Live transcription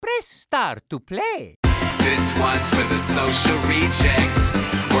Press start to play. This one's for the social rejects.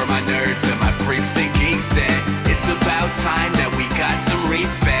 We're my nerds and my freaks and geeks, and it's about time that we got some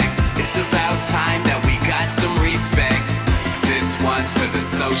respect. It's about time that we got some respect. This one's for the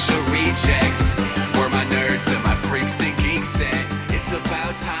social rejects. We're my nerds and my freaks and geeks, and it's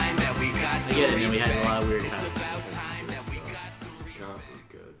about time that we got some respect. We had a lot of weird It's about time that we got some respect. God, we're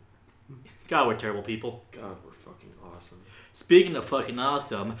good. God, we're terrible people. God, we're fucking awesome. Speaking of fucking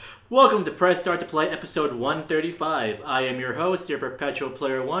awesome, welcome to Press Start to Play episode 135. I am your host, your perpetual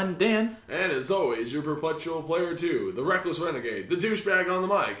player 1, Dan. And as always, your perpetual player 2, the reckless renegade, the douchebag on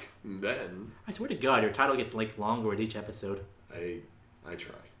the mic, Ben. I swear to God, your title gets like longer with each episode. I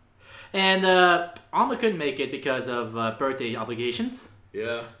try. And Alma couldn't make it because of birthday obligations.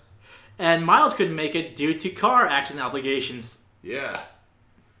 Yeah. And Miles couldn't make it due to car accident obligations. Yeah.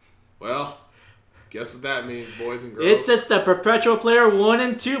 Well, guess what that means, boys and girls. It's just the Perpetual Player 1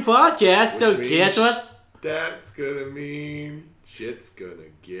 and 2 podcast, so guess what? That's gonna mean shit's gonna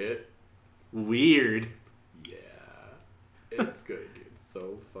get Weird. Yeah. It's gonna get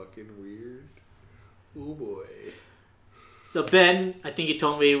so fucking weird. Oh boy. So Ben, I think you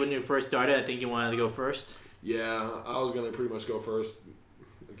told me when you first started, I think you wanted to go first. Yeah, I was gonna pretty much go first.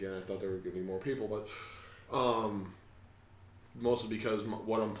 Again, I thought there were gonna be more people, but mostly because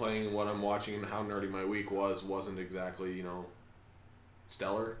what I'm playing and what I'm watching and how nerdy my week wasn't exactly,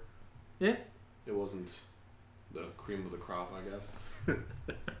 stellar. Yeah. It wasn't the cream of the crop, I guess.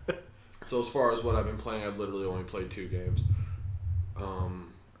 So as far as what I've been playing, I've literally only played 2 games.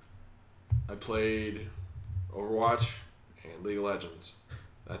 I played Overwatch and League of Legends.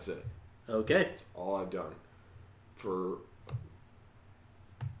 That's it. Okay. That's all I've done. For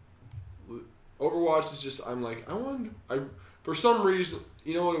Overwatch is just, for some reason,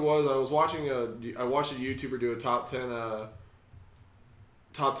 you know what it was? I watched a YouTuber do a top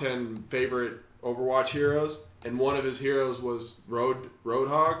 10 favorite Overwatch heroes, and one of his heroes was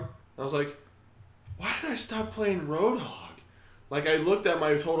Roadhog. I was like, why did I stop playing Roadhog? Like, I looked at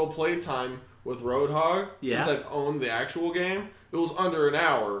my total playtime with Roadhog since I've owned the actual game. It was under an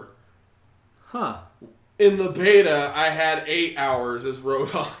hour. Huh. In the beta, I had 8 hours as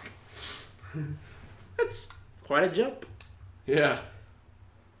Roadhog. That's quite a jump. Yeah.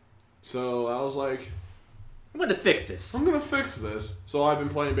 So I was like, I'm going to fix this. I'm going to fix this. So I've been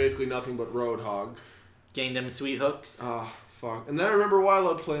playing basically nothing but Roadhog. Getting them sweet hooks. Ah, fuck. And then I remember why I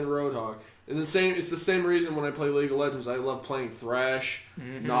loved playing Roadhog. And it's the same reason when I play League of Legends, I love playing Thresh,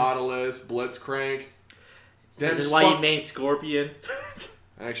 Nautilus, Blitzcrank. This is why you made Scorpion.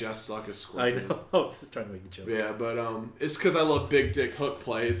 Actually, I suck at Scorpion. I know. I was just trying to make the joke. Yeah, but it's because I love big dick hook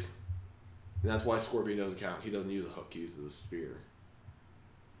plays. And that's why Scorpion doesn't count. He doesn't use a hook. He uses a spear.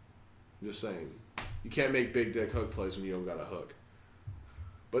 I'm just saying. You can't make big dick hook plays when you don't got a hook.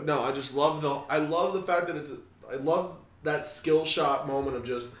 But no, I just love the fact that I love that skill shot moment of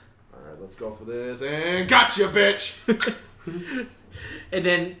just, alright, let's go for this, and gotcha, bitch! And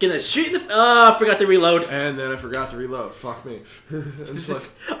then get a street in the... I forgot to reload. And then I forgot to reload. Fuck me.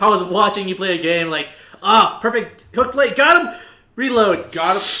 I was watching you play a game like, perfect hook play, got him! Reload.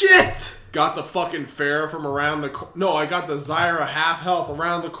 Got him. Shit! Got the fucking Pharah from around the... No, I got the Zyra half health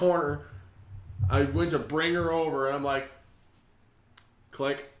around the corner. I went to bring her over, and I'm like...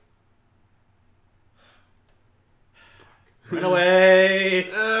 Click. Run away.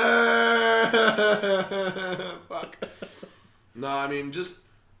 Fuck. No, I mean, just...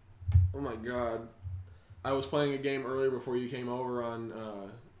 Oh my god. I was playing a game earlier before you came over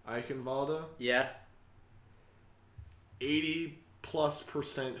on Eichenwalde. Yeah.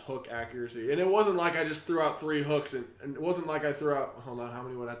 80%+ hook accuracy. And it wasn't like I just threw out 3 hooks. And it wasn't like I threw out... Hold on, how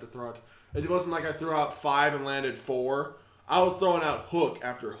many would I have to throw out? It wasn't like I threw out 5 and landed 4. I was throwing out hook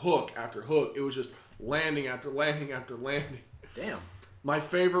after hook after hook. It was just landing after landing after landing. Damn. My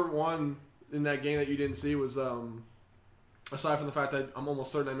favorite one in that game that you didn't see was, aside from the fact that I'm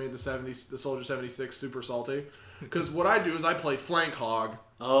almost certain I made the Soldier 76 super salty. Because what I do is I play flank hog.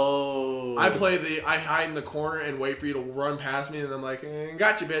 Oh. I hide in the corner and wait for you to run past me, and then I'm like,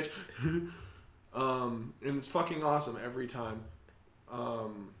 gotcha, bitch. And it's fucking awesome every time.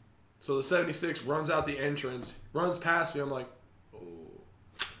 So the 76 runs out the entrance, runs past me. I'm like, oh,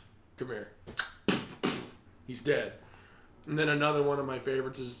 come here. He's dead. And then another one of my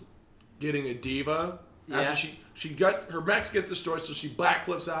favorites is getting a diva. Yeah. After she got her mech gets destroyed, so she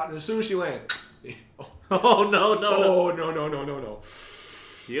backflips out, and as soon as she lands, oh no. No.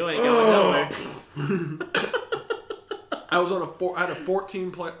 You ain't going nowhere. I was on I had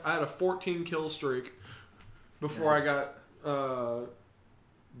a 14 kill streak before I got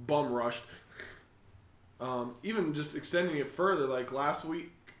bum rushed. Even just extending it further, like last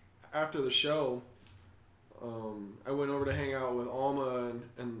week, after the show, I went over to hang out with Alma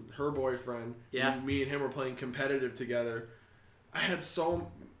and her boyfriend. Yeah. And me and him were playing competitive together. I had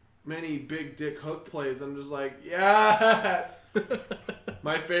so many big dick hook plays. I'm just like, yes!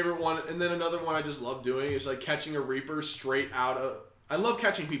 My favorite one, and then another one I just love doing is like catching a Reaper straight out of... I love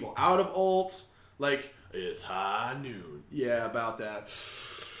catching people out of ults. Like, it's high noon. Yeah, about that.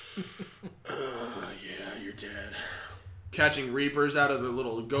 Yeah, you're dead. Catching Reapers out of the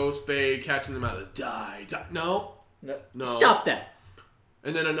little ghost fade, catching them out of the die. No. Stop that.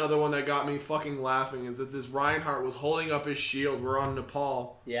 And then another one that got me fucking laughing is that this Reinhardt was holding up his shield. We're on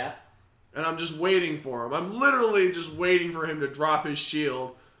Nepal. Yeah. And I'm just waiting for him. I'm literally just waiting for him to drop his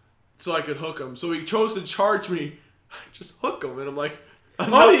shield so I could hook him. So he chose to charge me. I just hook him. And I'm like...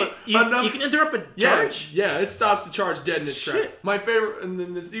 You can interrupt a charge? Yeah, it stops the charge dead in its track. Shit. My favorite... And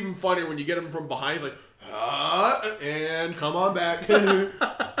then it's even funnier when you get him from behind. He's like... and come on back.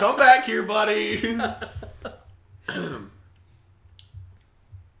 Come back here, buddy.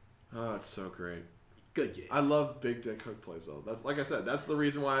 Oh, it's so great. Good game. I love big dick hook plays though. That's like I said. That's the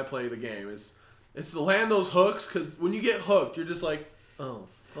reason why I play the game. It's to land those hooks because when you get hooked, you're just like, oh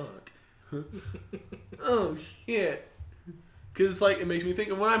fuck, oh shit. Because it's like it makes me think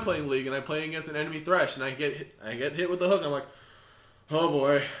of when I'm playing League and I'm playing against an enemy Thresh and I get hit with the hook. I'm like, oh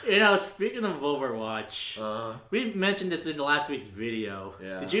boy. You know, speaking of Overwatch, we mentioned this in last week's video.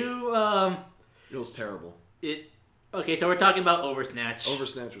 Yeah. Did you? It was terrible. Okay, so we're talking about Oversnatch.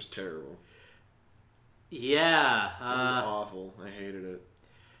 Oversnatch was terrible. Yeah. It was awful. I hated it.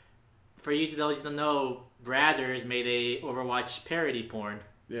 For you those who don't know, Brazzers made a Overwatch parody porn.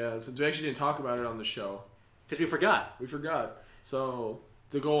 Yeah, since we actually didn't talk about it on the show. Because we forgot. So,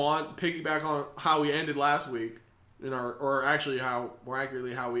 to go on, piggyback on how we ended last week, or actually how, more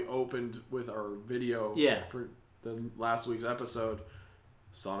accurately, how we opened with our video for the last week's episode,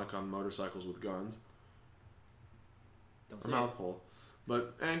 Sonic on motorcycles with guns. A mouthful.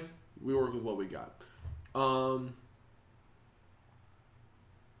 But, we work with what we got.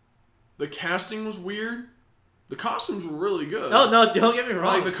 The casting was weird. The costumes were really good. Oh, no, don't get me wrong.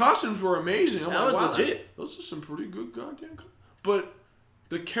 Like, the costumes were amazing. I'm like, wow, legit. Those are some pretty good goddamn costumes. But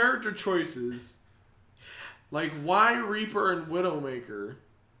the character choices, like, why Reaper and Widowmaker?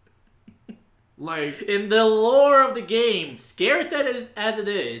 Like... In the lore of the game, scarce as it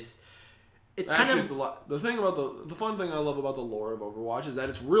is, it's actually, kind of... it's a lot. The thing about the fun thing I love about the lore of Overwatch is that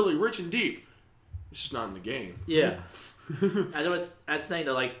it's really rich and deep. It's just not in the game. Yeah. As I was saying,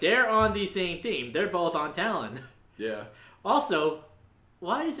 though, like, they're on the same team. They're both on Talon. Yeah. Also,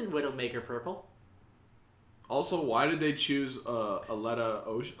 why isn't Widowmaker purple? Also, why did they choose Aletta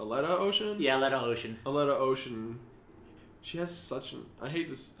Ocean? Yeah, Aletta Ocean. Aletta Ocean. She has such an... I hate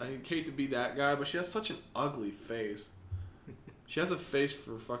to be that guy, but she has such an ugly face. She has a face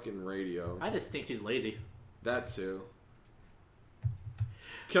for fucking radio. I just think she's lazy. That too.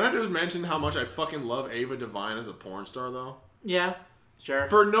 Can I just mention how much I fucking love Ava Devine as a porn star, though? Yeah, sure.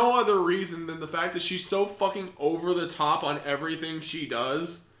 For no other reason than the fact that she's so fucking over the top on everything she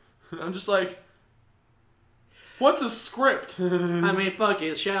does. I'm just like, what's a script? I mean, fuck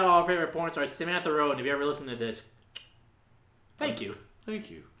it. Shout out our favorite porn star, Samantha Rowe, and if you ever listen to this, thank you. Thank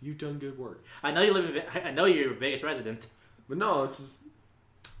you. You've done good work. I know you live in. I know you're a Vegas resident. But no, it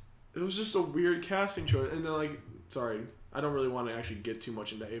was just a weird casting choice. And then, like, sorry, I don't really want to actually get too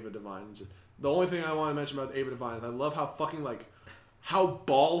much into Ava Devine. The only thing I want to mention about Ava Devine is I love how fucking, like, how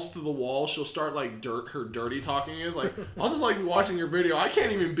balls to the wall she'll start, like, her dirty talking is. Like, I'll just, like, be watching your video. I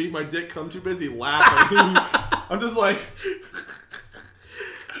can't even beat my dick because I'm too busy laughing. I'm just like,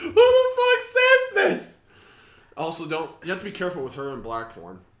 who the fuck says this? Also, you have to be careful with her and black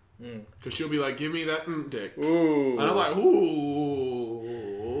porn. Because she'll be like, give me that dick. Ooh. And I'm like, ooh.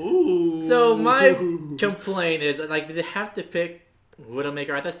 So my complaint is, like, did they have to pick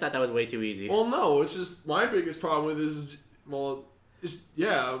Widowmaker? I just thought that was way too easy. Well, no. It's just, my biggest problem with this is,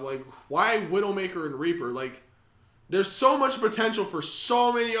 like, why Widowmaker and Reaper? Like, there's so much potential for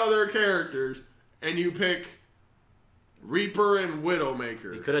so many other characters, and you pick Reaper and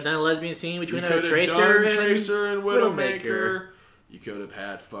Widowmaker. You could have done a lesbian scene between a Tracer and Widowmaker. You could have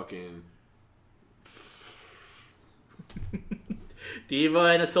had fucking Diva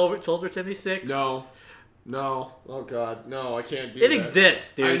and a Soldier 76. No. Oh god, no! I can't do it that. It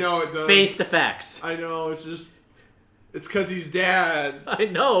exists, dude. I know it does. Face the facts. I know. It's because he's dad. I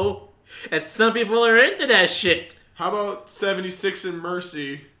know, and some people are into that shit. How about 76 and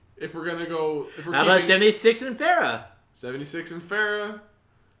Mercy? If we're gonna go, how about 76 and Farah? 76 and Farah.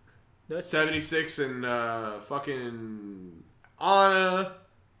 76 and fucking Anna.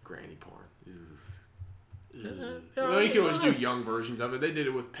 Granny porn. Well, you can always do young versions of it. They did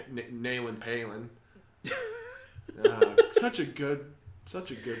it with Nailin' Palin. Such a good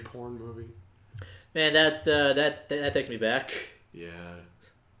porn movie. Man, that takes me back. Yeah.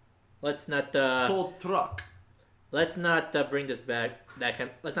 Let's not Toll truck. let's not bring this back.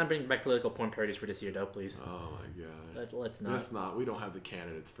 Let's not bring back political porn parodies for this year, though, please. Oh my god. Let's not. Let's not. We don't have the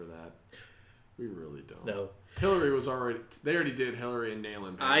candidates for that. We really don't. No. Hillary was already. They already did Hillary and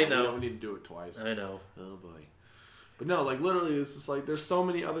Nailin' Palin. I know. We don't need to do it twice. I know. Oh boy. But no, like literally, it's just like there's so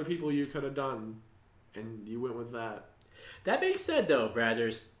many other people you could have done, and you went with that. That being said, though,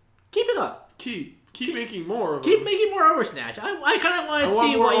 Brazzers, keep it up. Keep making more of Keep them. making more Oversnatch. I kind of want to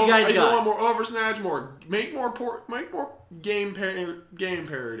see more what you guys I got. want more Oversnatch. Make more game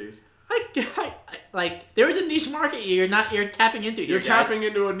parodies. Like there is a niche market you're tapping into here. You're guys. tapping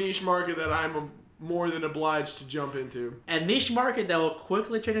into a niche market that I'm more than obliged to jump into. A niche market that will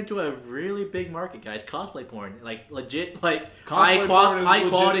quickly turn into a really big market, guys. Cosplay porn, like legit, like high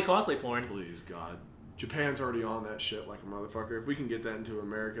quality cosplay porn. Please God, Japan's already on that shit like a motherfucker. If we can get that into an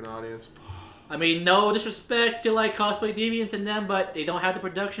American audience. I mean, no disrespect to like cosplay deviants and them, but they don't have the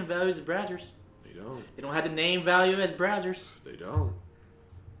production values as Brazzers. They don't. They don't have the name value as Brazzers. They don't.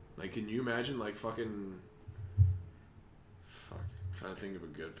 Like, can you imagine, like, fucking... Fuck. I'm trying to think of a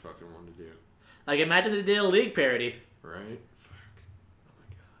good fucking one to do. Like, imagine they did a League parody. Right? Fuck.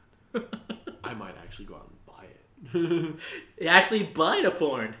 Oh, my God. I might actually go out and buy it. They actually buy the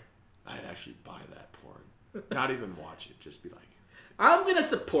porn. I'd actually buy that porn. Not even watch it. Just be like... I'm gonna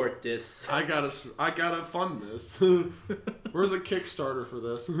support this. I gotta fund this. Where's a Kickstarter for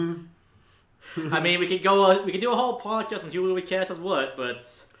this? I mean, we could do a whole podcast on who we cast as what,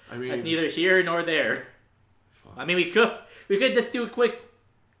 but I mean, that's neither here nor there. Fuck. I mean, we could just do a quick.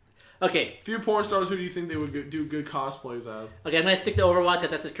 Okay. Few porn stars. Who do you think they would do good cosplays as? Okay, I'm gonna stick to Overwatch because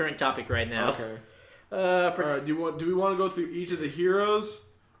that's the current topic right now. Okay. All right. Do we want to go through each of the heroes,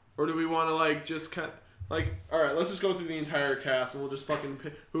 or do we want to like just kind of like? All right, let's just go through the entire cast, and we'll just fucking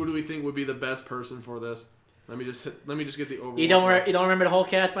pick who do we think would be the best person for this. Let me just get the Overwatch. You don't remember the whole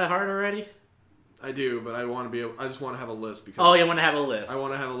cast by heart already? I do, but I just want to have a list because. Oh, you want to have a list? I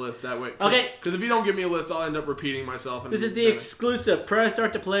want to have a list that way. Okay. Because if you don't give me a list, I'll end up repeating myself. This is the exclusive Press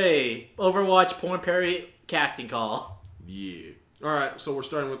Start to Play Overwatch porn parody casting call. Yeah. All right. So we're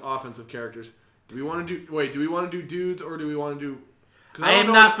starting with offensive characters. Do we want to do dudes or do we want to do? I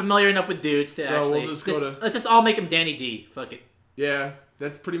am not familiar enough with dudes to actually. So we'll just go to. Let's just all make him Danny D. Fuck it. Yeah,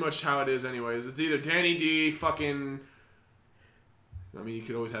 that's pretty much how it is, anyways. It's either Danny D, fucking. I mean, you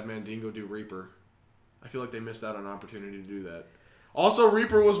could always have Mandingo do Reaper. I feel like they missed out on an opportunity to do that. Also,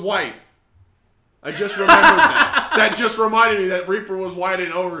 Reaper was white. I just remembered that. That just reminded me that Reaper was white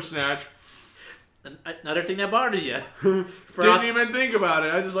in Oversnatch. Another thing that bothers you. Didn't even think about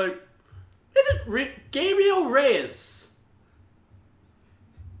it. I just like. Is it Gabriel Reyes?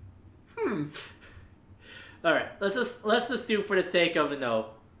 All right, let's just do for the sake of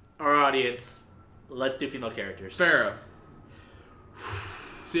our audience. Let's do female characters. Farrah.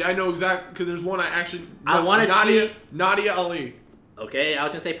 See, I know exactly because there's one I actually. I want to see Nadia Ali. Okay, I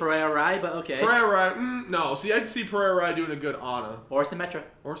was gonna say Pariah Rai, but okay. Pariah Rai, no. See, I'd see Pariah Rai doing a good Ana. Or Symmetra.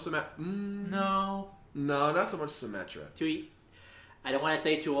 No, not so much Symmetra. I don't want to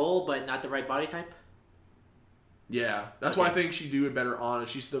say too old, but not the right body type. Yeah, that's why I think she'd do it better Ana.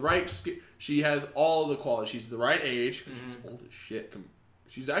 She's the right. She has all the qualities. She's the right age. Mm-hmm. She's old as shit.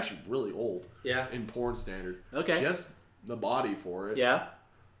 She's actually really old. Yeah. In porn standards. Okay. She has the body for it. Yeah.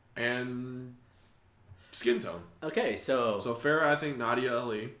 And skin tone. Okay, so Farrah, I think Nadia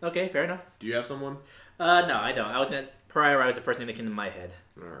Ali. Okay, fair enough. Do you have someone? No, I don't. I was gonna Pariah Rai was the first name that came to my head.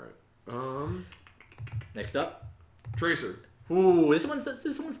 All right. Next up, Tracer. Ooh, this one's.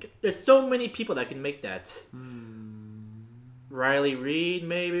 There's so many people that can make that. Riley Reid,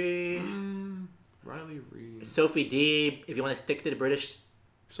 maybe. Riley Reid. Sophie D. If you want to stick to the British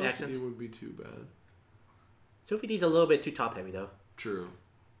accent. Sophie D would be too bad. Sophie D's a little bit too top heavy though. True.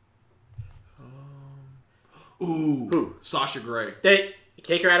 Who? Sasha Grey. They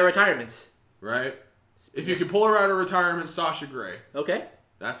take her out of retirement. Right? If you can pull her out of retirement, Sasha Grey. Okay.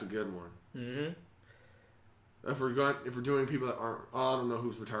 That's a good one. Mm-hmm. If we're doing people that aren't, I don't know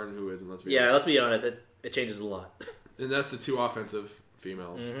who's retired and who isn't. Let's be honest. It changes a lot. And that's the two offensive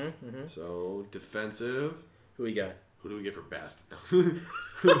females. Mm-hmm, mm-hmm. So defensive. Who we got? Who do we get for best?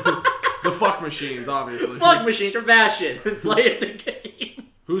 The fuck machines, obviously. Fuck machines for Bastion. Play the game.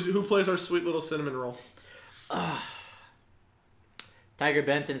 Who plays our sweet little cinnamon roll? Tiger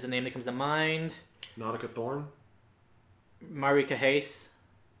Benson is the name that comes to mind. Nautica Thorne. Marika Hayes.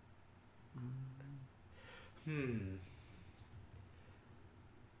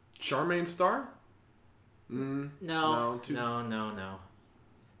 Charmaine Starr? No.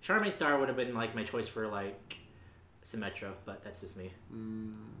 Charmaine Star would have been like my choice for like Symmetra, but that's just me.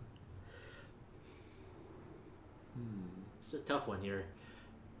 It's a tough one here.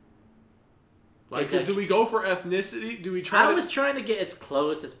 Like, do we go for ethnicity? Do we try? I was trying to get as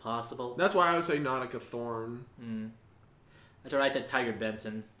close as possible. That's why I would say Nautica Thorn. That's what I said. Tiger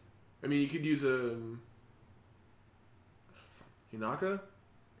Benson. I mean, you could use a Hinaka.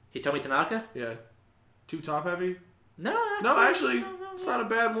 Hitomi Tanaka. Yeah, too top heavy. No, actually, it's not a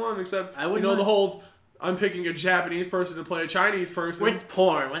bad one. Except I wouldn't the whole I'm picking a Japanese person to play a Chinese person. It's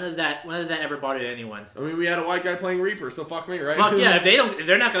porn. When has that ever bothered anyone? I mean, we had a white guy playing Reaper, so fuck me, right? Fuck yeah! If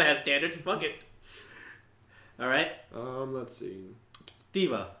they're not gonna have standards, fuck it. All right. Let's see.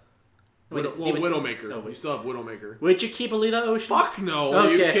 Diva. Widowmaker. No, we still have Widowmaker. Would you keep Alita Ocean? Fuck no! Okay. Are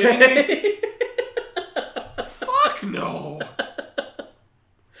you kidding me? Fuck no!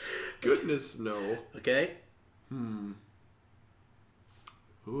 Goodness no. Okay. Who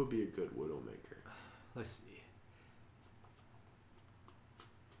would be a good Widowmaker? Let's see.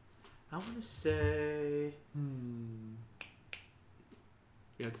 I want to say.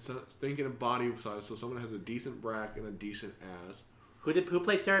 Yeah, thinking of body size, so someone has a decent brack and a decent ass. Who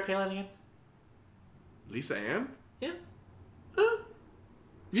played Sarah Palin again? Lisa Ann? Yeah.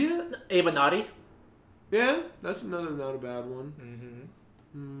 Yeah. Ava Naughty. Yeah, that's not a bad one.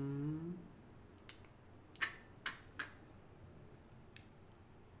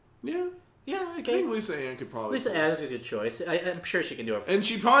 Yeah. Yeah, I okay. think Lisa Ann could probably. Lisa Ann is a good choice. I'm sure she can do it. And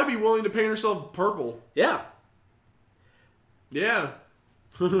she'd probably be willing to paint herself purple. Yeah. Yeah.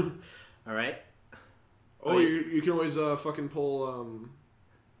 All right. Oh, you can always fucking pull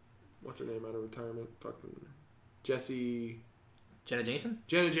what's her name out of retirement? Fucking Jenna Jameson.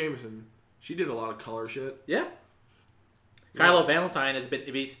 Jenna Jameson. She did a lot of color shit. Yeah. Kylo Valentine has been.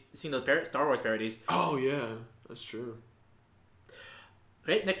 Have you seen those Star Wars parodies? Oh yeah, that's true.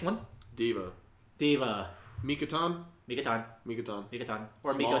 Okay, next one. Diva. Mikatan.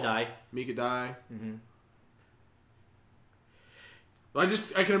 Or Small. Miko Dai. Mika Dai. I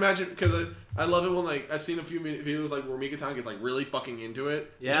can imagine because I love it when like I've seen a few videos like where Mikatan gets like really fucking into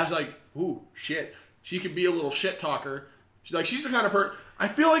it. Yeah. And she's like, ooh, shit. She could be a little shit talker. She's the kind of person. I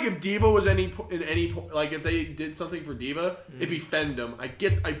feel like if Diva was like if they did something for Diva, it'd be Fendom.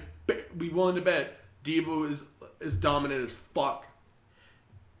 Be willing to bet Diva is dominant as fuck.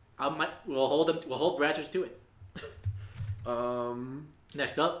 We'll hold Brazzers to it.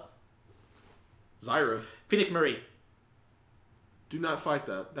 Next up, Zyra. Phoenix Marie. Do not fight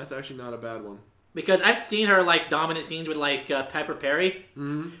that. That's actually not a bad one. Because I've seen her like dominant scenes with like Pepper Perry.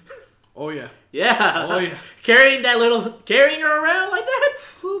 Oh yeah. Yeah. Oh yeah. carrying her around like that.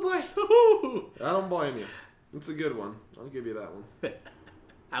 Oh boy. I don't blame you. It's a good one. I'll give you that one.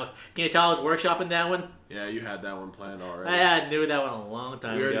 Can you tell I was workshopping that one? Yeah, you had that one planned already. I knew that one a long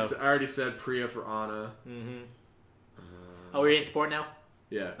time ago. I already said Priya for Anna. Oh, we're in sport now?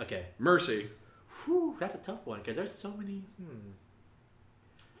 Yeah. Okay. Mercy. Whew, that's a tough one because there's so many.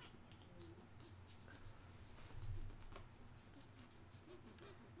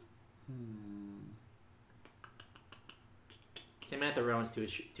 Samantha Rowan's too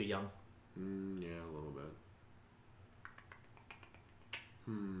young. Yeah, a little bit.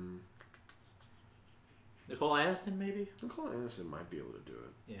 Nicole Aniston, maybe? Nicole Aniston might be able to do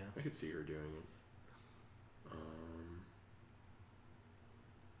it. Yeah. I could see her doing it.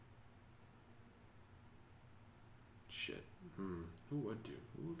 Shit. Who would do?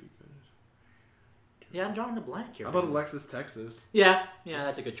 Who would be good? Yeah, I'm drawing a blank here. How about Alexis Texas? Yeah,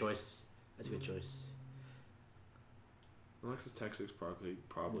 that's a good choice. Alexis Texas probably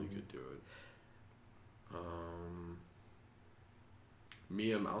could do it.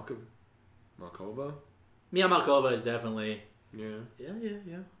 Mia Malkova? Mia Malkova is definitely. Yeah.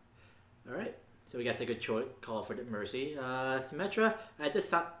 Yeah. All right. So we got to take a choice call for Mercy. Symmetra, I just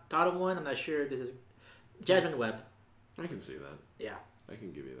thought of one. I'm not sure if this is Jasmine Webb. I can see that. Yeah. I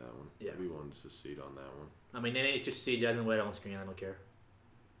can give you that one. Yeah. We wanted to succeed on that one. I mean, they need to see Jasmine Webb on screen. I don't care.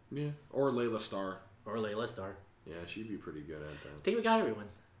 Yeah. Or Layla Starr. Yeah, she'd be pretty good at that. I think we got everyone.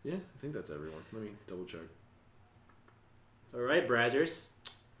 Yeah, I think that's everyone. Let me double check. All right, Brazzers.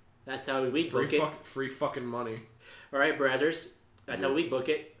 That's how we book it. Free fucking money. All right, Brazzers. That's how we book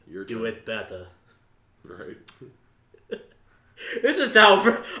it. Your Do turn. it better. Right. This is how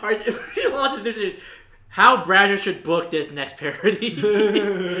this is how Brazzers should book this next parody.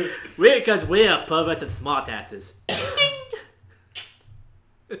 Because we're perverts and smartasses.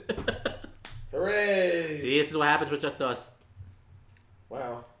 Hooray! See, this is what happens with just us.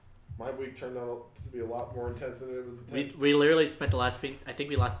 Wow. My week turned out to be a lot more intense than it was intense. We literally spent the last 10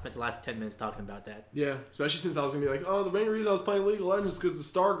 minutes talking about that. Yeah, especially since I was gonna be like, oh, the main reason I was playing League of Legends is because the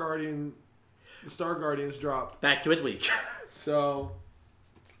Star Guardians dropped. Back to his week. So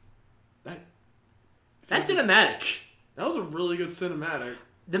That's cinematic. That was a really good cinematic.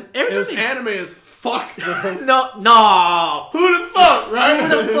 Every It was time anime as fuck though. no. Who'd have thought, right?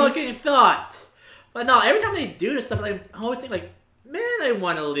 Who would have fucking thought? But no, every time they do this stuff, like, I always think like, man, I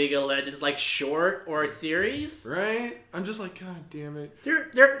want a League of Legends like short or a series. Right? I'm just like, God damn it.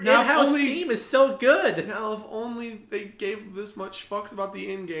 Their Now, if in-house only- team is so good. Now, if only they gave this much fucks about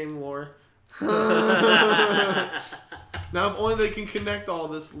the in-game lore. Now, if only they can connect all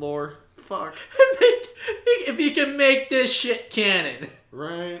this lore. Fuck. If you can make this shit canon.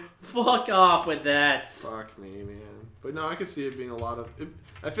 Right? Fuck off with that. Fuck me, man. But no, I could see it being a lot of...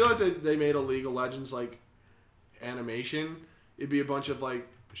 I feel like they made a League of Legends, like, animation. It'd be a bunch of, like...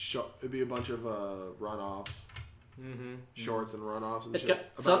 it'd be a bunch of runoffs. Mm-hmm. Shorts and runoffs and It's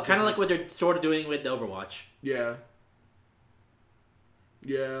shit. so kind of like what they're sort of doing with Overwatch. Yeah.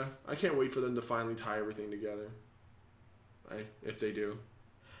 Yeah. I can't wait for them to finally tie everything together. If they do.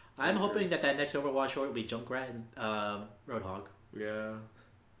 I'm hoping that next Overwatch short will be Junkrat and Roadhog. Yeah.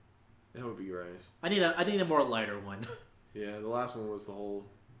 That would be right. I need a more lighter one. Yeah, the last one was the whole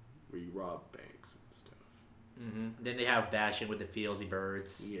where you rob banks and stuff. Mm-hmm. Then they have Bastion with the Feelsy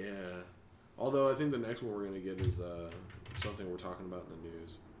Birds. Yeah. Although I think the next one we're going to get is something we're talking about in the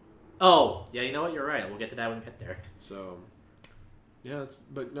news. Oh, yeah, you know what? You're right. We'll get to that when we get there. So, yeah,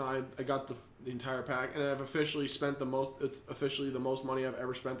 but no, I got the entire pack, and I've officially spent it's officially the most money I've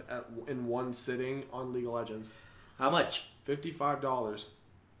ever spent in one sitting on League of Legends. How much? $55.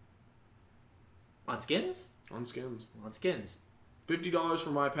 On skins? On skins. On skins. $50 for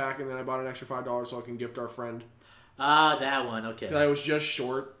my pack, and then I bought an extra $5 so I can gift our friend. Ah, that one. Okay. 'Cause I was just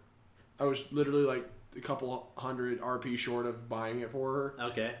short. I was literally like a couple hundred RP short of buying it for her.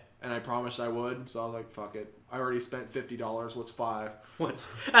 Okay. And I promised I would, so I was like, fuck it. I already spent $50. What's $5?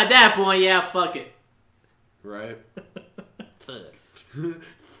 At that point, yeah, fuck it. Right? Fuck.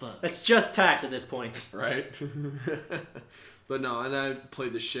 That's just tax at this point. Right? But no, and I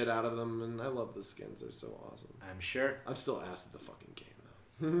played the shit out of them, and I love the skins. They're so awesome. I'm sure. I'm still ass at the fucking game,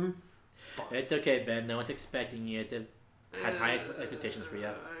 though. It's okay, Ben. No one's expecting you to has high expectations for you.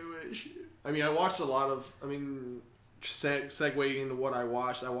 I wish. I mean, I watched a lot of... I mean, segueing into what I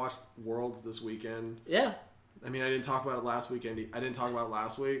watched Worlds this weekend. Yeah. I mean, I didn't talk about it last weekend. I didn't talk about it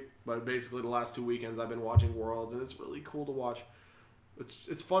last week, but basically the last 2 weekends I've been watching Worlds, and it's really cool to watch.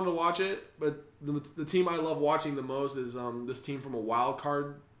 It's fun to watch it, but the team I love watching the most is this team from a wild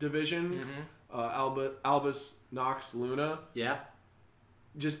card division, Albus Nox Luna. Yeah.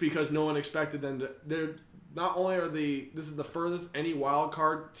 Just because no one expected them to. They're not only are this is the furthest any wild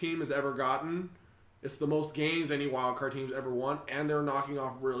card team has ever gotten. It's the most games any wild card team's ever won, and they're knocking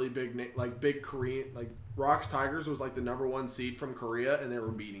off really big Korean, like Rox Tigers was like the #1 seed from Korea, and they were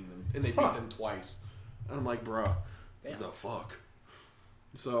beating them, and they beat them twice. And I'm like, bro, what the fuck?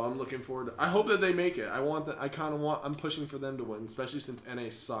 So I'm looking forward to. I hope that they make it. I'm pushing for them to win, especially since NA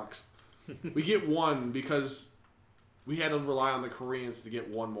sucks. We get one because we had to rely on the Koreans to get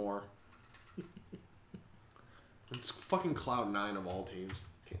one more. It's fucking Cloud9 of all teams.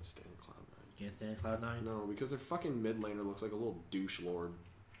 Can't stand Cloud9. Can't stand Cloud9? No, because their fucking mid laner looks like a little douche lord.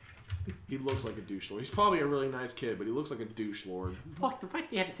 He looks like a douche lord. He's probably a really nice kid, but he looks like a douche lord. Fuck, the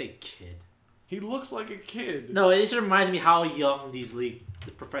fact they had to say kid. He looks like a kid. No, it just reminds me how young the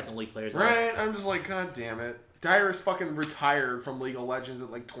professional league players are. Right? I'm just like, God damn it. Dyrus fucking retired from League of Legends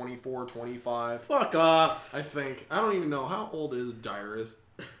at like 24, 25. Fuck off. I think. I don't even know. How old is Dyrus?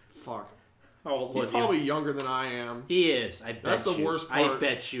 Fuck. How old He's was probably younger than I am. He is. I bet That's the you. worst part. I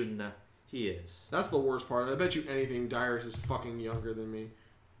bet you he is. That's the worst part. I bet you anything Dyrus is fucking younger than me.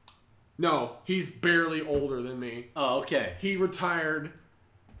 No, he's barely older than me. Oh, okay. He retired.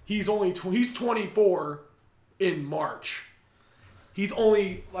 He's 24 in March. He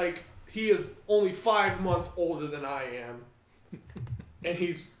is only 5 months older than I am. And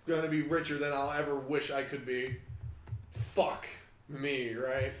he's going to be richer than I'll ever wish I could be. Fuck me,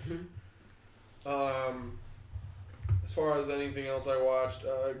 right? As far as anything else I watched,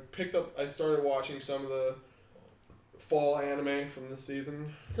 I started watching some of the fall anime from this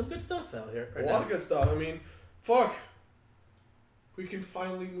season. Some good stuff out here. A lot of good stuff. I mean, fuck. We can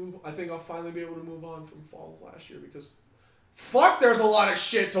finally move. I think I'll finally be able to move on from fall of last year because fuck, there's a lot of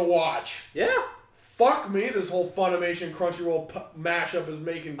shit to watch. Yeah. Fuck me, this whole Funimation Crunchyroll mashup is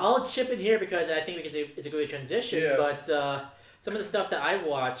making. I'll chip in here because I think it's a good transition. Yeah. But some of the stuff that I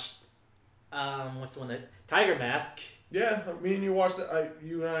watched, what's the one that Tiger Mask? Yeah, me and you watched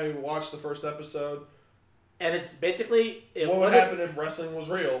you and I watched the first episode. And it's basically... What would happen if wrestling was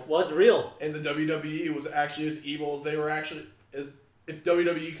real? Was real. And the WWE was actually as evil as they were actually... If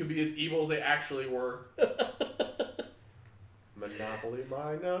WWE could be as evil as they actually were. Monopoly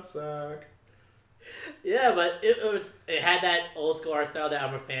my nutsack. Yeah, but it had that old school art style that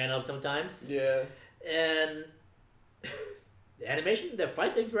I'm a fan of sometimes. Yeah. And the animation, the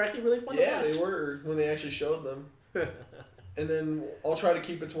fight scenes were actually really fun to watch. Yeah, they were when they actually showed them. And then I'll try to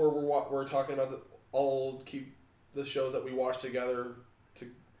keep it to where we're talking about I'll keep the shows that we watched together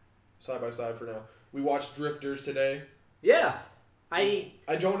to side by side for now. We watched Drifters today. Yeah. I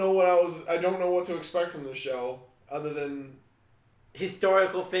don't know what to expect from the show other than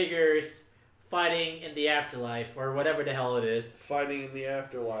historical figures fighting in the afterlife or whatever the hell it is. Fighting in the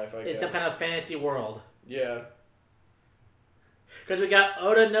afterlife, I guess. In some kind of fantasy world. Yeah. Because we got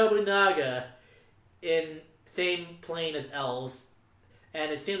Oda Nobunaga in same plane as elves,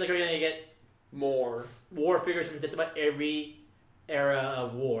 and it seems like we're gonna get more war figures from just about every era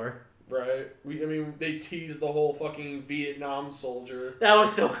of war. Right. They teased the whole fucking Vietnam soldier. That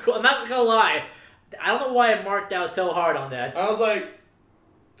was so cool. I'm not gonna lie. I don't know why I marked out so hard on that. I was like,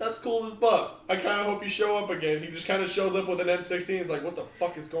 that's cool as fuck. I kind of hope you show up again. He just kind of shows up with an M16. It's like, what the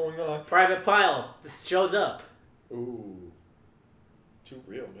fuck is going on? Private Pile just shows up. Ooh. Too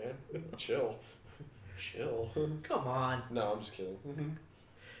real, man. Chill. Chill. Come on. No, I'm just kidding.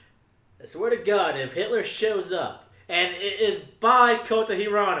 I swear to God, if Hitler shows up, and it is by Kota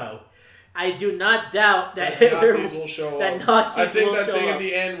Hirano, I do not doubt that Hitler Nazis will show that up. Nazis I think will that show thing up. at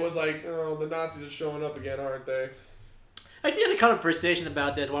the end was like, oh, the Nazis are showing up again, aren't they? I had a conversation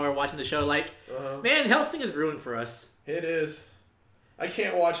about this while we were watching the show. Like, man, Hellsing is ruined for us. It is. I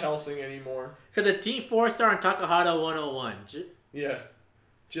can't watch Hellsing anymore. Because of Team 4-Star and Takahata 101. Yeah.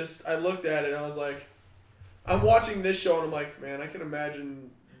 I looked at it and I was like, I'm watching this show and I'm like, man, I can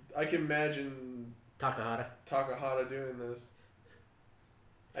imagine Takahata doing this.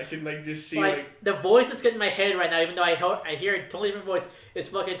 I can just see the voice that's getting in my head right now, even though I hear a totally different voice, it's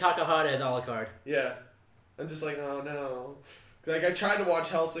fucking Takahata as Alucard. Yeah. I'm just like, oh no. Like I tried to watch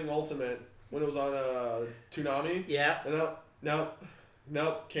Hellsing Ultimate when it was on Toonami. Yeah. And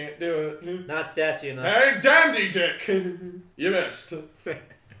nope, can't do it. Not sassy enough. Hey, dandy dick! You missed.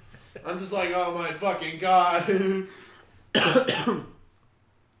 I'm just like, oh my fucking god.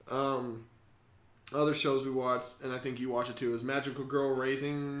 Other shows we watched, and I think you watch it too, is Magical Girl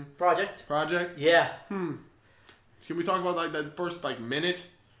Raising Project? Yeah. Can we talk about that first minute?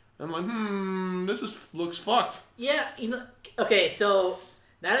 I'm like, this looks fucked. Yeah, okay, so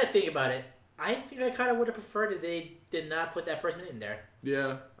now that I think about it, I think I kind of would have preferred that they did not put that first minute in there.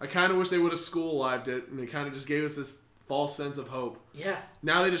 Yeah, I kind of wish they would have school-lived it, and they kind of just gave us this false sense of hope. Yeah.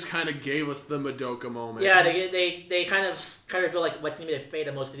 Now they just kind of gave us the Madoka moment. Yeah, they kind of feel like what's going to be the fate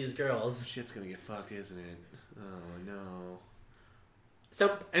of most of these girls. Shit's going to get fucked, isn't it? Oh, no.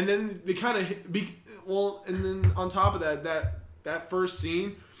 So... And then they kind of... and then on top of that first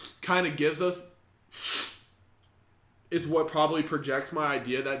scene kind of gives us... It's what probably projects my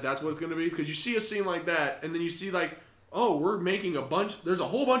idea that that's what it's going to be. Because you see a scene like that, and then you see oh, we're making there's a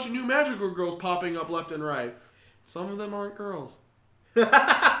whole bunch of new magical girls popping up left and right. Some of them aren't girls.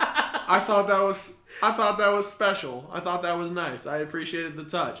 I thought that was special. I thought that was nice. I appreciated the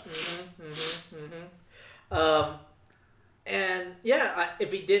touch. And yeah,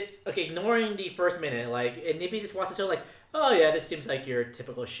 if he did, ignoring the first minute, and if he just watched the show, oh yeah, this seems like your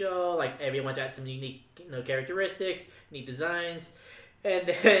typical show. Everyone's got some unique, characteristics, neat designs, and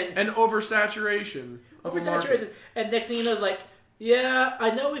then oversaturation. And next thing you know, yeah,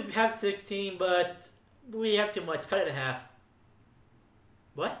 I know we have 16, but we have too much. Cut it in half.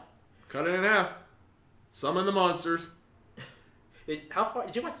 What? Cut it in half. Summon the monsters. How far?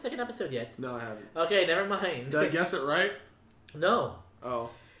 Did you watch the second episode yet? No, I haven't. Okay, never mind. Did I guess it right? No. Oh.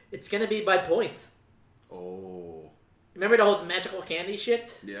 It's gonna be by points. Oh. Remember the whole magical candy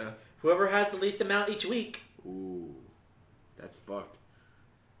shit? Yeah. Whoever has the least amount each week. Ooh. That's fucked.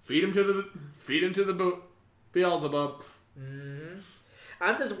 Feed him to the Beelzebub. Mm-hmm.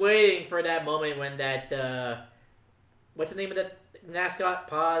 I'm just waiting for that moment when that what's the name of that mascot?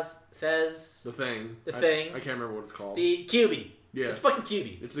 Fez? The Thing. The Thing. I can't remember what it's called. The QB. Yeah. It's fucking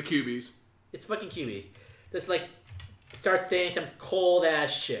QB. It's the Cubies. It's fucking QB. Just starts saying some cold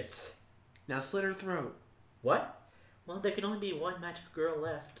ass shits. Now slit her throat. What? Well, there can only be one magical girl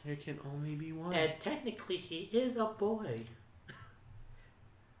left. There can only be one. And technically, he is a boy.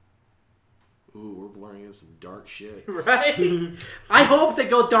 Ooh, we're blurring in some dark shit. Right? I hope they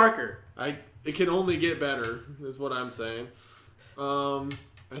go darker. It can only get better, is what I'm saying.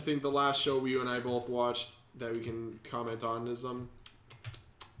 I think the last show you and I both watched that we can comment on is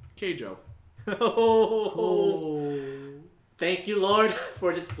Keijo. Oh. Thank you, Lord,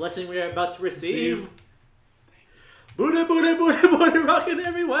 for this blessing we are about to receive. Booty, booty, booty, booty, rocking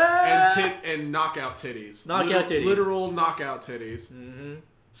everywhere. And knockout titties. Titties. Literal knockout titties. Mm-hmm.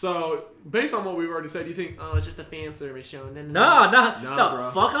 So, based on what we've already said, you think, oh, it's just a fan service show. No,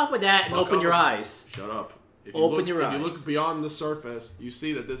 bro. fuck off with that and open your eyes. Shut up. If Open you your eyes. If you look beyond the surface, you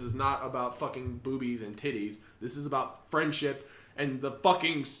see that this is not about fucking boobies and titties. This is about friendship and the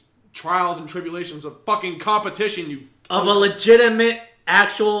fucking trials and tribulations of fucking competition. Of a legitimate,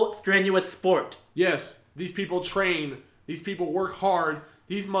 actual, strenuous sport. Yes, these people train. These people work hard.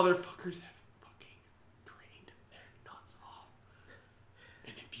 These motherfuckers have fucking trained their nuts off.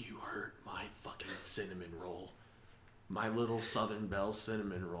 And if you hurt my fucking cinnamon roll, my little Southern Belle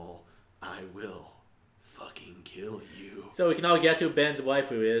cinnamon roll, I will fucking kill you. So we can all guess who Ben's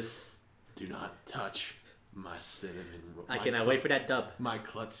waifu is. Do not touch my cinnamon roll. I cannot wait for that dub. My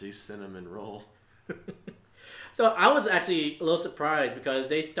klutzy cinnamon roll. So I was actually a little surprised because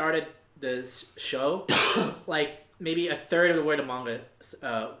they started the show like maybe a third of where the manga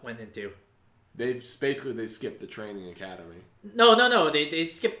went into. They skipped the training academy. No. They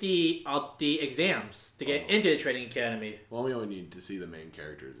skipped the exams to get into the training academy. Well, we only need to see the main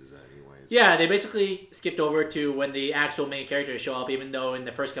characters anyways. Yeah, they basically skipped over to when the actual main characters show up, even though in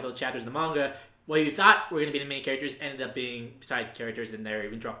the first couple of chapters of the manga, what you thought were going to be the main characters ended up being side characters, and they're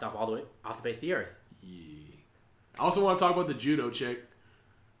even dropped off all the way off the face of the earth. Yeah. I also want to talk about the judo chick.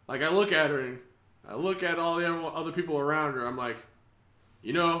 Like, I look at her and I look at all the other people around her. I'm like,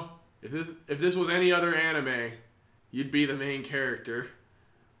 you know, if this was any other anime, you'd be the main character,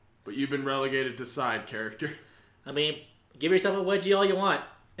 but you've been relegated to side character. I mean, give yourself a wedgie all you want.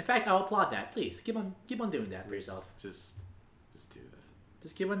 In fact, I'll applaud that. Please keep on doing that for yourself. Just do that.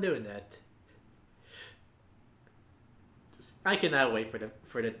 Just keep on doing that. I cannot wait for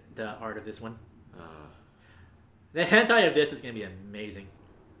the art of this one. The hentai of this is going to be amazing.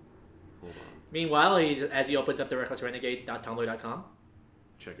 Hold on. Meanwhile, as he opens up the recklessrenegade.tumblr.com.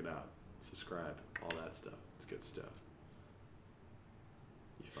 Check it out. Subscribe. All that stuff. It's good stuff.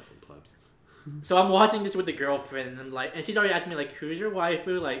 You fucking plebs. So I'm watching this with the girlfriend, and she's already asking me, like, who's your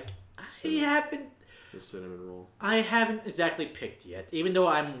waifu? Like, The cinnamon roll. I haven't exactly picked yet. Even though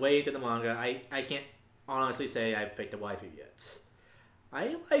I'm way into the manga, I can't honestly say I picked a waifu yet.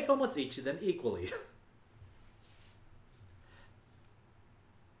 I like almost each of them equally.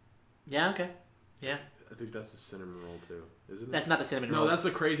 Yeah, okay. Yeah. I think that's the cinnamon roll too, isn't it? That's not the cinnamon roll. No, that's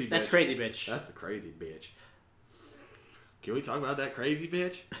the crazy bitch. That's crazy bitch. That's the crazy bitch. Can we talk about that crazy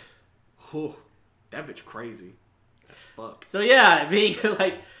bitch? Oh, that bitch crazy. That's fuck. So yeah, being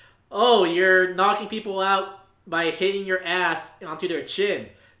like, oh, you're knocking people out by hitting your ass onto their chin.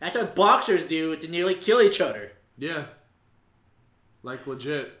 That's what boxers do to nearly kill each other. Yeah. Like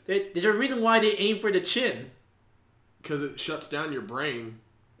legit. There's a reason why they aim for the chin. Because it shuts down your brain.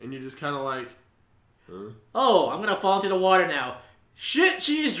 And you're just kind of like, huh? Oh, I'm going to fall into the water now. Shit,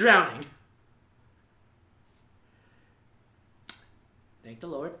 she is drowning. Thank the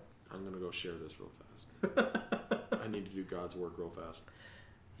Lord. I'm going to go share this real fast. I need to do God's work real fast.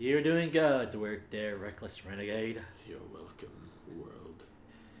 You're doing God's work there, Reckless Renegade. You're welcome, world.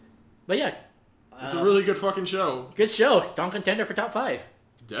 But yeah. It's a really good fucking show. Good show. Strong contender for top 5.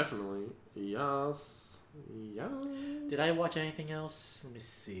 Definitely. Yes. Yeah. Did I watch anything else? Let me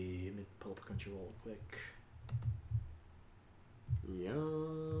see. Let me pull up Crunchyroll real quick. Yeah.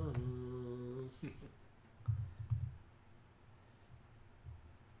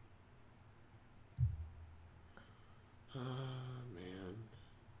 Man.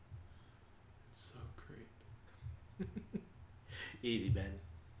 It's so great. Easy, Ben.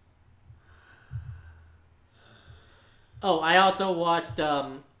 Oh, I also watched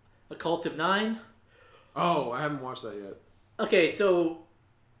A Cult of Nine. Oh, I haven't watched that yet. Okay, so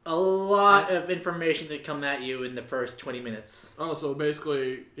a lot of information to come at you in the first 20 minutes. Oh, so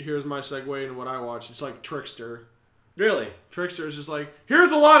basically, here's my segue into what I watch. It's like Trickster. Really? Trickster is just like,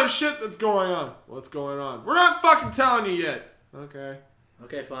 here's a lot of shit that's going on. What's going on? We're not fucking telling you yet. Okay.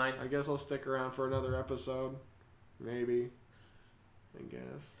 Okay, fine. I guess I'll stick around for another episode. Maybe. I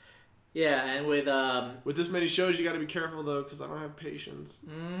guess. Yeah, and with this many shows, you got to be careful though, because I don't have patience.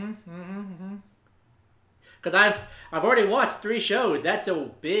 Because I've already watched 3 shows. That's a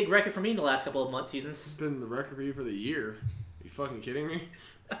big record for me in the last couple of seasons. It's been the record for you for the year. Are you fucking kidding me?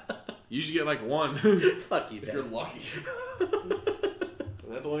 You usually get like 1. Fuck you, Ben. If you're lucky.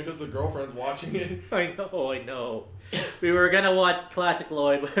 That's only because the girlfriend's watching it. I know. We were gonna watch Classic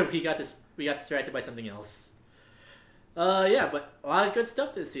Lloyd, but we got distracted by something else. Yeah, but a lot of good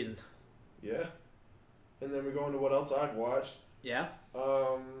stuff this season. Yeah. and then we go into what else I've watched. Yeah.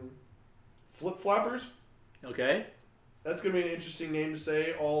 Flip Flappers. Okay. That's gonna be an interesting name to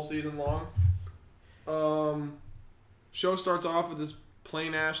say all season long. Show starts off with this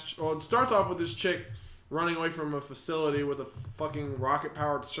plain ass. Well, it starts off with this chick running away from a facility with a fucking rocket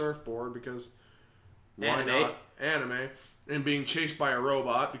powered surfboard because why not anime, and being chased by a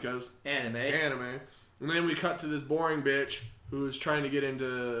robot because anime. And then we cut to this boring bitch who's trying to get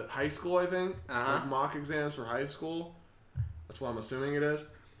into high school. I think like mock exams for high school. That's what I'm assuming it is.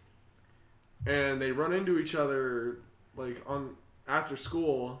 And they run into each other like on after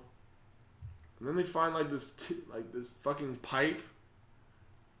school, and then they find like this fucking pipe,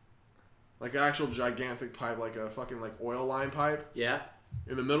 like an actual gigantic pipe, like a fucking like oil line pipe. Yeah.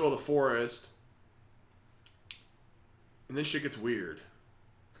 In the middle of the forest, and then shit gets weird.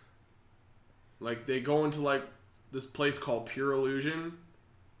 Like they go into like this place called Pure Illusion,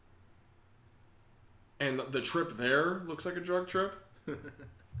 and the trip there looks like a drug trip.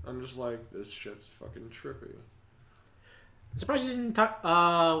 I'm just like, this shit's fucking trippy. I'm surprised you didn't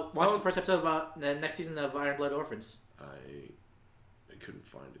watch the first episode of the next season of Iron Blood Orphans. I couldn't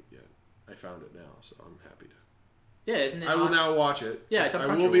find it yet. I found it now, so I'm happy to. Yeah, isn't it? I will now watch it. Yeah, it's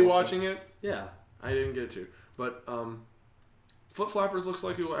on I will be watching it. Yeah. I didn't get to. But Flip Flappers looks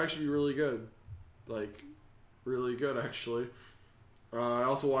like it will actually be really good. Like, really good, actually. I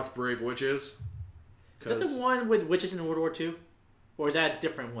also watched Brave Witches. Is that the one with witches in World War II? Or is that a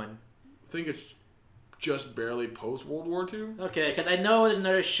different one? I think it's just barely post World War II. Okay, because I know there's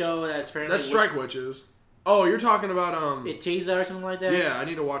another show that's apparently... That's Strike Witches. Oh, you're talking about... Itiza or something like that? Yeah, I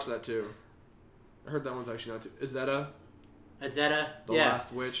need to watch that too. I heard that one's actually not too... Izetta? Izetta? The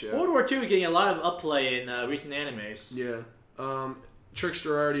Last Witch, yeah. World War II is getting a lot of upplay in recent animes. Yeah.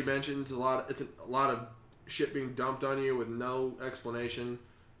 Trickster I already mentioned. It's a lot of shit being dumped on you with no explanation.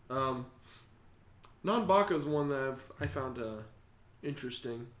 Non-Baka is one that I found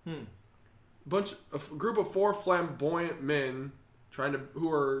interesting. A group of 4 flamboyant men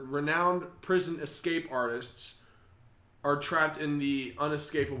who are renowned prison escape artists are trapped in the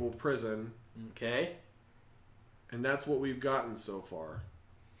unescapable prison. Okay. And that's what we've gotten so far.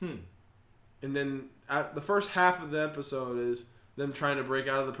 And then the first half of the episode is them trying to break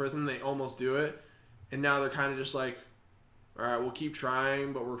out of the prison. They almost do it. And now they're kind of just like, all right, we'll keep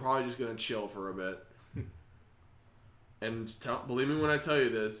trying, but we're probably just going to chill for a bit. And believe me when I tell you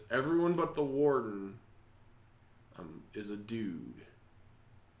this, everyone but the warden is a dude.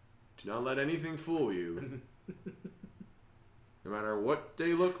 Do not let anything fool you. No matter what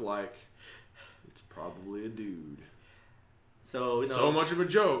they look like, it's probably a dude. So much of a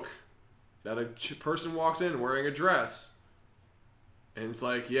joke that a person walks in wearing a dress, and it's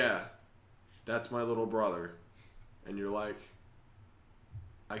like, yeah, that's my little brother. And you're like,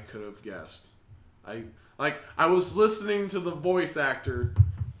 I could have guessed. I was listening to the voice actor,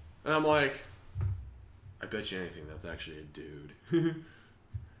 and I'm like, I bet you anything that's actually a dude.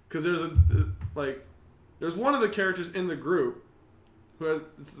 Because there's one of the characters in the group who has,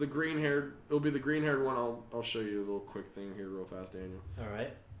 it's the green-haired, it'll be the green-haired one. I'll show you a little quick thing here real fast, Daniel. All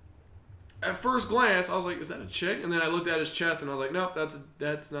right. At first glance, I was like, is that a chick? And then I looked at his chest, and I was like, nope,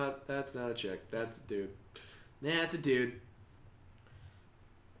 that's not a chick. That's a dude. Nah, it's a dude.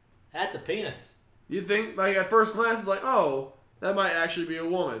 That's a penis. You think, like, at first glance, it's like, oh, that might actually be a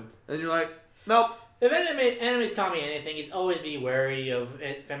woman. And you're like, nope. If anime's taught me anything, it's always be wary of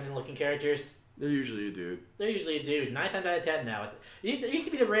feminine-looking characters. They're usually a dude. 9 times out of 10 now. It used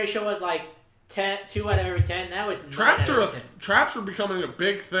to be the ratio was like 2 out of every 10. Now it's 9 Traps out of 10. Traps are becoming a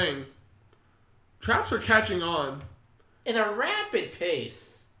big thing. Traps are catching on. In a rapid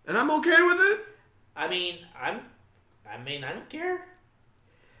pace. And I'm okay with it. I mean, I don't care.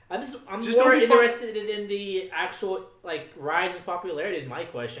 I'm Just more interested in the actual like rise in popularity is my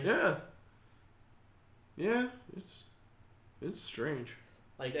question. Yeah, it's strange.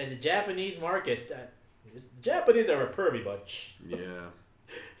 Like in the Japanese market, the Japanese are a pervy bunch. Yeah.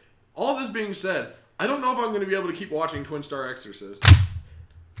 All this being said, I don't know if I'm going to be able to keep watching Twin Star Exorcist.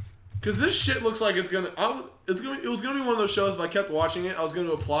 Because this shit looks like it was gonna be one of those shows. If I kept watching it, I was going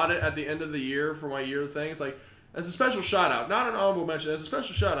to applaud it at the end of the year for my year thing. It's like, as a special shout out, not an honorable mention, as a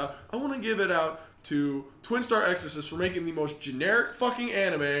special shout out, I want to give it out to Twin Star Exorcist for making the most generic fucking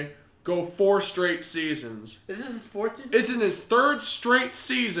anime go 4 straight seasons. Is this his 4th season? It's in his 3rd straight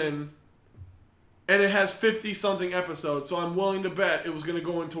season, and it has 50-something episodes, so I'm willing to bet it was going to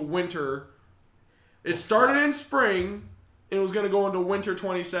go into winter. It started in spring, and it was going to go into winter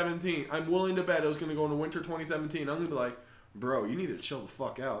 2017. I'm willing to bet it was going to go into winter 2017. I'm going to be like, bro, you need to chill the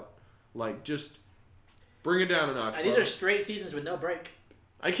fuck out. Like, just bring it down a notch. And these are straight seasons with no break.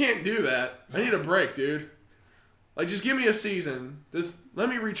 I can't do that. I need a break, dude. Like, just give me a season. Just let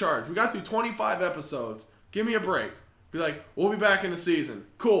me recharge. We got through 25 episodes. Give me a break. Be like, we'll be back in the season.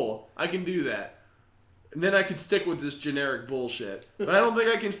 Cool. I can do that. And then I can stick with this generic bullshit. But I don't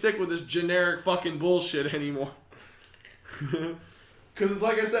think I can stick with this generic fucking bullshit anymore. Because,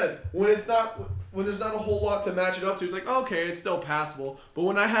 like I said, when there's not a whole lot to match it up to, it's like, okay, it's still passable. But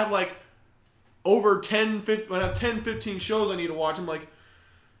when I have, like, over 10, 15, when I have 10, 15 shows I need to watch, I'm like,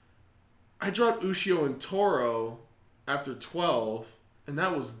 I dropped Ushio and Toro after 12, and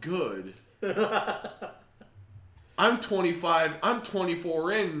that was good. I'm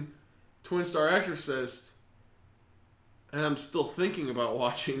 24 in Twin Star Exorcist, and I'm still thinking about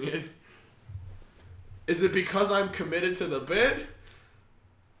watching it. Is it because I'm committed to the bit?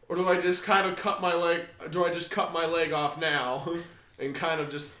 Or do I just kind of cut my leg off now and kind of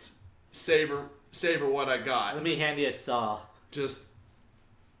just savor what I got? Let me hand you a saw. Just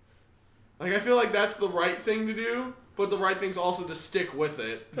like, I feel like that's the right thing to do, but the right thing's also to stick with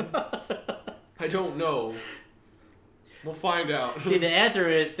it. I don't know. We'll find out. See, the answer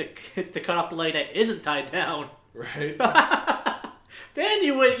is it's to cut off the leg that isn't tied down. Right? Then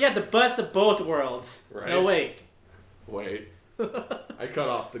you would the best of both worlds. Right. No, wait. I cut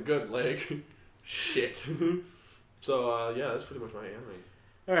off the good leg. Shit. So, yeah, that's pretty much my anime.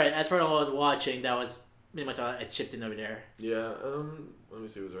 Alright, as for what I was watching, that was pretty much I chipped in over there. Yeah, let me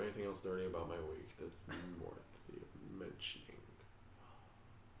see, was there anything else dirty about my week that's worth mentioning?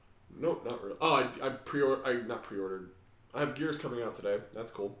 Nope, not really. Oh, not pre-ordered. I have Gears coming out today.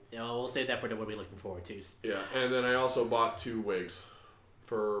 That's cool. Yeah, well, we'll save that for what we're looking forward to. Yeah, and then I also bought 2 wigs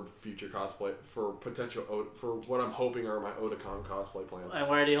for future cosplay, for what I'm hoping are my Otakon cosplay plans. And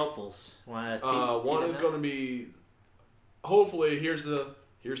where are the hopefuls? One is going to be, hopefully, here's the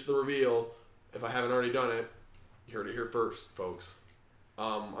reveal. If I haven't already done it, you heard it here first, folks.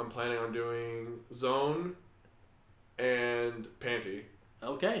 I'm planning on doing Zone and Panty.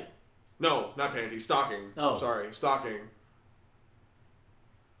 Okay. No, not Panty. Stocking. Oh. Sorry, Stocking.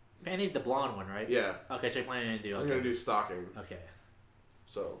 Panty's the blonde one, right? Yeah. Okay, so you're planning to do... Okay. I'm going to do Stocking. Okay.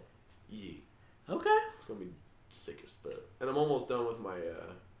 So, yeah. Okay. It's going to be sick as fuck. And I'm almost done with my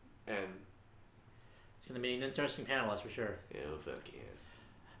N. It's going to be an interesting panel, that's for sure. Yeah, fuck yes.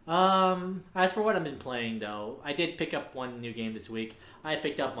 As for what I've been playing, though, I did pick up one new game this week. I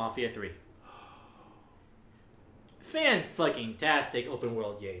picked up Mafia 3. Fan-fucking-tastic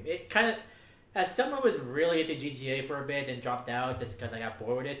open-world game. It kind of... As someone who was really into GTA for a bit and dropped out just because I got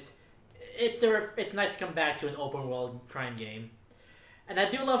bored with it, it's nice to come back to an open-world crime game. And I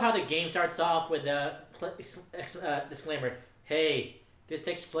do love how the game starts off with a disclaimer. Hey, this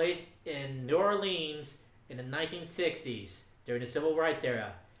takes place in New Orleans in the 1960s during the Civil Rights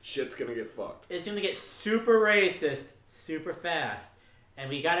era. Shit's gonna get fucked. It's gonna get super racist super fast. And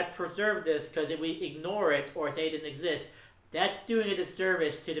we gotta preserve this because if we ignore it or say it didn't exist, that's doing a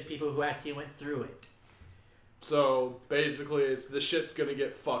disservice to the people who actually went through it. So, basically, it's the shit's gonna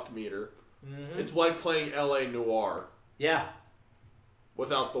get fucked meter. Mm-hmm. It's like playing LA Noire. Yeah.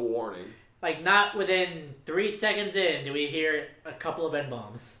 Without the warning. Like, not within 3 seconds in do we hear a couple of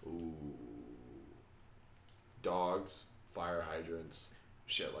N-bombs. Ooh. Dogs, fire hydrants,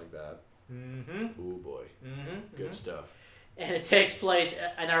 shit like that. Mm-hmm. Ooh, boy. Mm-hmm. Good stuff. And it takes place,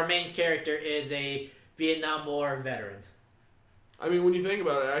 and our main character is a Vietnam War veteran. I mean, when you think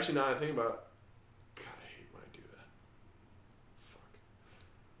about it, actually, now I think about it, God, I hate when I do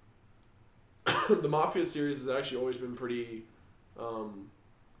that. Fuck. The Mafia series has actually always been pretty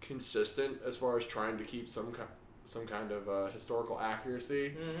consistent as far as trying to keep some kind of historical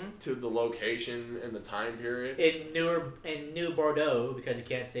accuracy to the location and the time period. In New Bordeaux, because you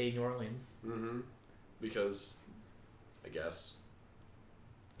can't say New Orleans. Mm-hmm. Because, I guess.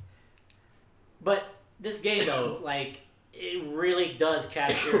 But this game, though, like, it really does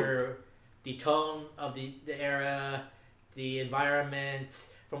capture the tone of the era, the environment.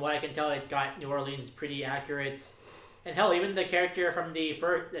 From what I can tell, it got New Orleans pretty accurate. And hell, even the character from the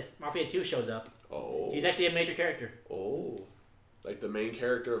first Mafia 2 shows up. Oh. He's actually a major character. Oh. Like the main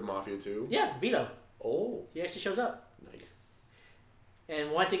character of Mafia 2? Yeah, Vito. Oh. He actually shows up. Nice. And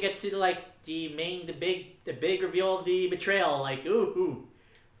once it gets to the big reveal of the betrayal, like ooh.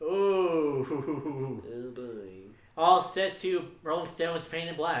 Oh boy. All set to Rolling Stones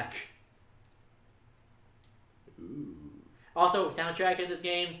Painted Black. Ooh. Also, soundtrack in this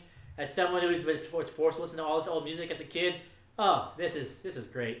game, as someone was forced to listen to all this old music as a kid, oh, this is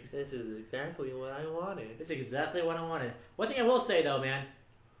great. This is exactly what I wanted. It's exactly what I wanted. One thing I will say though, man,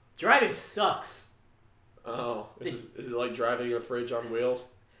 driving sucks. Oh, is it like driving a fridge on wheels?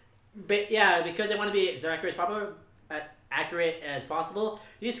 But yeah, because they want to be exactly as popular accurate as possible.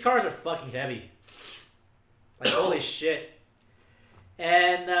 These cars are fucking heavy. Like, holy shit.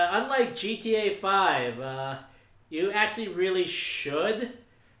 And unlike GTA 5, you actually really should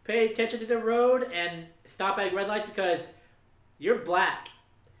pay attention to the road and stop at red lights because you're black.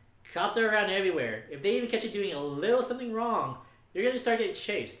 Cops are around everywhere. If they even catch you doing a little something wrong, you're going to start getting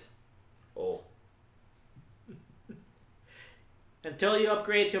chased. Oh. Until you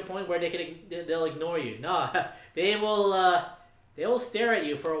upgrade to a point where they'll ignore you. No, they will stare at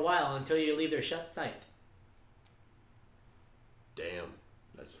you for a while until you leave their sight. Damn.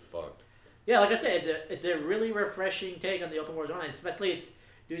 That's fucked. Yeah, like I said, it's a really refreshing take on the open world genre, especially it's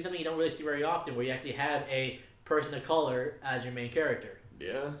doing something you don't really see very often, where you actually have a person of color as your main character.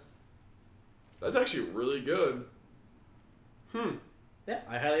 Yeah. That's actually really good. Yeah,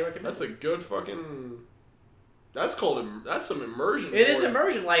 I highly recommend. That's a good fucking. That's some immersion. It is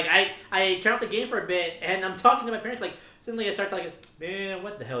immersion. Like I turn off the game for a bit, and I'm talking to my parents. Like suddenly I start like, man,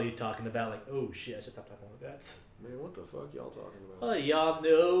 what the hell are you talking about? Like, oh shit, I should stop talking like that. Man, what the fuck y'all talking about? Oh, y'all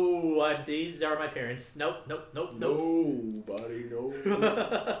know these are my parents. Nope. Nobody knows.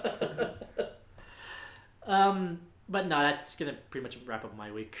 But no, that's gonna pretty much wrap up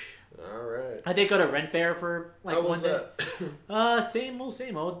my week. All right. I did go to Ren Fair for like How one was day. that? Same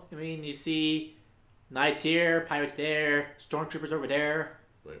old. I mean, you see knights here, pirates there, stormtroopers over there.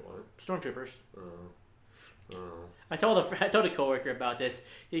 Wait, what? Stormtroopers. Oh. I told a coworker about this.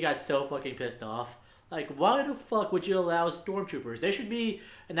 He got so fucking pissed off. Like, why the fuck would you allow stormtroopers? There should be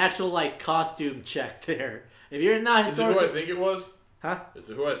an actual like costume check there. If you're not, Is it who I think it was? Huh? Is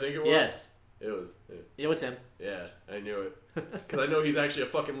it who I think it was? Yes. It was. It was him. Yeah, I knew it. Because I know he's actually a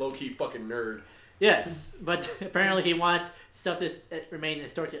fucking low-key fucking nerd. Yes, but apparently he wants stuff to remain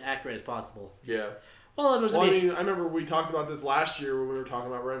historically accurate as possible. Yeah. Well, it was I mean, I remember we talked about this last year when we were talking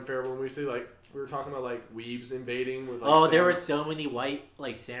about Ren Fair, when we were talking about like weebs invading with like there were so many white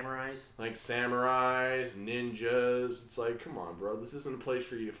like samurais. Like samurais, ninjas. It's like, come on, bro. This isn't a place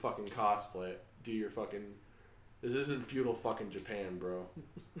for you to fucking cosplay. Do your fucking. This isn't feudal fucking Japan, bro.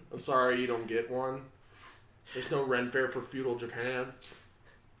 I'm sorry you don't get one. There's no Ren Fair for feudal Japan.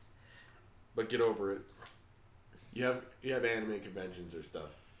 But get over it. You have anime conventions or stuff,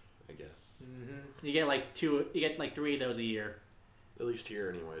 I guess. Mm-hmm. You get like 3 of those a year. At least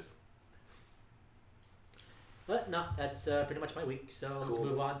here, anyways. But no, that's pretty much my week. So let's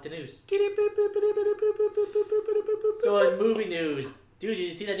move on to news. So in movie news, dude, did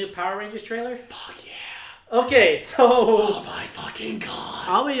you see that new Power Rangers trailer? Fuck yeah. Okay, so Oh my fucking god.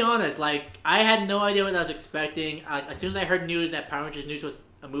 I'll be honest, like I had no idea what I was expecting. As soon as I heard news that Power Rangers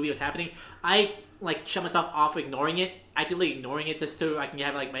a movie was happening, I like shut myself off ignoring it, actively ignoring it just so I can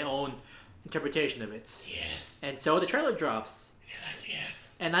have like my own interpretation of it. Yes. And so the trailer drops. And you're like,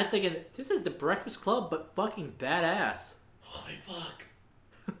 yes. And I'm thinking, this is the Breakfast Club, but fucking badass. Holy fuck.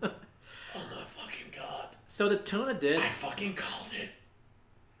 Oh my fucking god. So the tone of this... I fucking called it.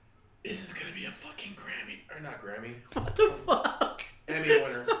 This is gonna be a fucking Grammy. Or not Grammy. What the fuck? Emmy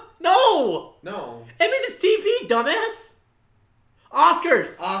winner. No! No. Emmys is TV, dumbass!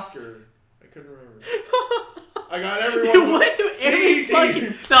 Oscars! Oscar. I couldn't remember. I got everyone. You went to every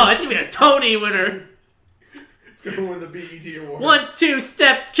fucking... No, it's gonna be a Tony winner. It's gonna win the BET award. 1-2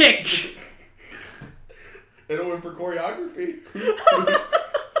 step kick. It'll win for choreography.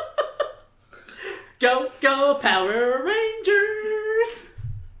 Go, go, Power Rangers!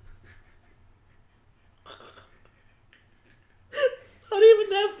 It's not even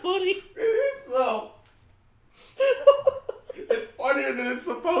that funny. It is though. It's funnier than it's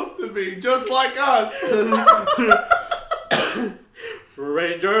supposed to be, just like us.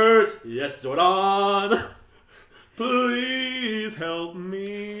 Rangers, yes, Zordon. Please help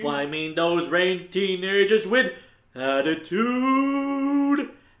me. Flaming those rain teenagers with attitude.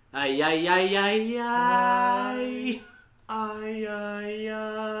 Ay, ay, ay, ay, ay. Ay, ay,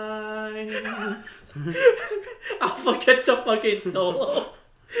 ay. I'll forget some fucking solo.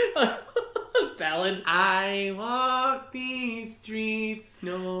 Ballad. I walk these streets,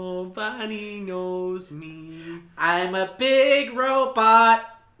 nobody knows me. I'm a big robot.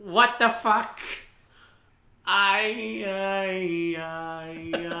 What the fuck? I.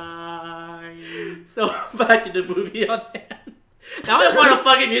 So back to the movie on hand. Now I want a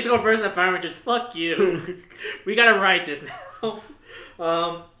fucking musical version of Power Rangers. Fuck you. We gotta write this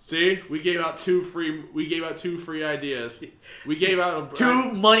now. See, we gave out two free ideas. We gave out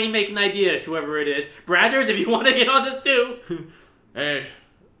two money making ideas, whoever it is. Brazzers, if you want to get on this too. Hey,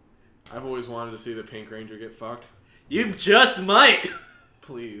 I've always wanted to see the Pink Ranger get fucked. You just might.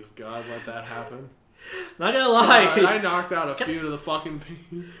 Please, God, let that happen. Not gonna lie. God, I knocked out a few of the fucking.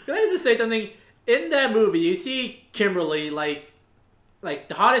 Can I just say something? in that movie, you see Kimberly, like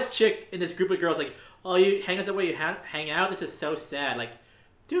the hottest chick in this group of girls, like, oh, you hang us the way you hang out? This is so sad. Like,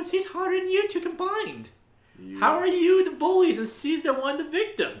 dude, she's hotter than you two combined. Yeah. How are you the bullies and she's the one the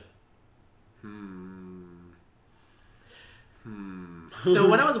victim? So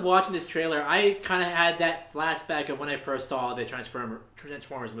when I was watching this trailer, I kind of had that flashback of when I first saw the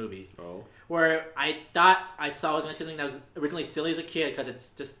Transformers movie. Oh. Where I thought I saw was something that was originally silly as a kid because it's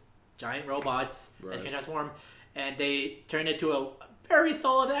just giant robots that can transform, and they turned it into a very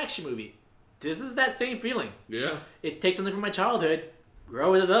solid action movie. This is that same feeling. Yeah. It takes something from my childhood,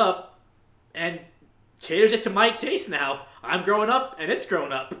 grows it up, and caters it to my taste now. I'm growing up, and it's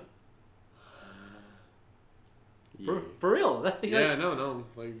growing up. For real. Yeah, no.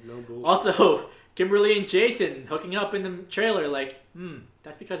 Like, no bullshit. Also, Kimberly and Jason hooking up in the trailer, like,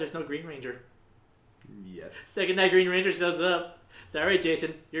 that's because there's no Green Ranger. Yes. Second that Green Ranger shows up, sorry,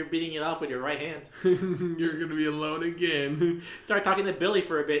 Jason, you're beating it off with your right hand. You're gonna be alone again. Start talking to Billy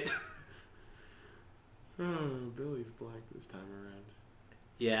for a bit. Oh, Billy's black this time around.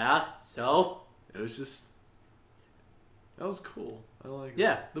 Yeah, so? It was just... That was cool. I like it.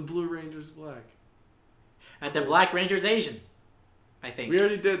 Yeah. The Blue Ranger's black. And the Black Ranger's Asian, I think. We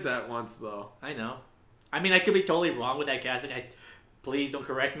already did that once, though. I know. I mean, I could be totally wrong with that casting. Please don't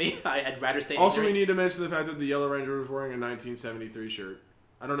correct me. I'd rather stay Also, ignorant. we need to mention the fact that the Yellow Ranger was wearing a 1973 shirt.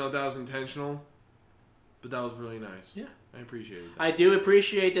 I don't know if that was intentional, but that was really nice. Yeah. I appreciate that. I do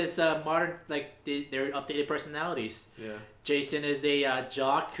appreciate this modern, like, their updated personalities. Yeah. Jason is a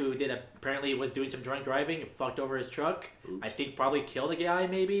jock who apparently was doing some drunk driving and fucked over his truck. Oops. I think probably killed a guy,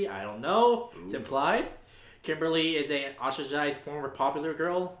 maybe. I don't know. Oops. It's implied. Kimberly is a ostracized former popular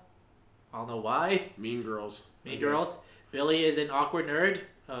girl. I don't know why. Mean Girls. Mean Girls. Billy is an awkward nerd.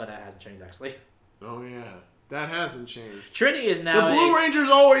 Oh, that hasn't changed, actually. Oh, yeah. That hasn't changed. Trini is now the Blue Ranger's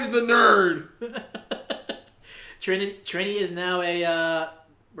always the nerd! Trini is now a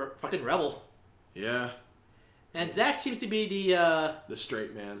fucking rebel. Yeah. And Zach seems to be the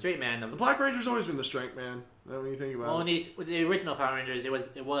straight man. straight man. The Black Ranger's always been the straight man. When you think about it. With the original Power Rangers, it was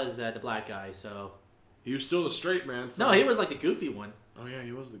the black guy, so... He was still the straight man. So. No, he was like the goofy one. Oh, yeah,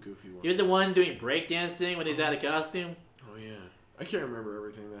 he was the goofy one. He was the one doing breakdancing when he's out of costume. Oh, yeah. I can't remember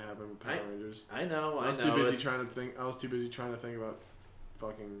everything that happened with Power Rangers. I know. I was too busy trying to think. I was too busy trying to think about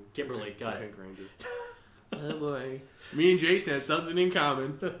fucking Kimberly. Got it. Pink Ranger. Oh boy. Me and Jason had something in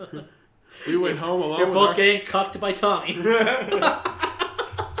common. We went home alone. You're both getting cucked by Tommy.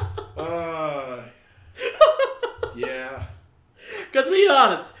 Yeah. Because to be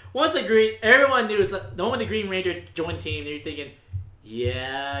honest, everyone knew the moment the Green Ranger joined the team, you're thinking,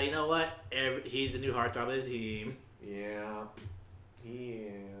 yeah, you know what? He's the new heartthrob of the team. Yeah. He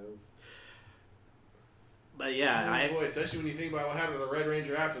is. But yeah, boy, especially when you think about what happened to the Red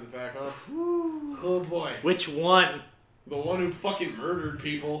Ranger after the fact, huh? Oh boy. Which one? The one who fucking murdered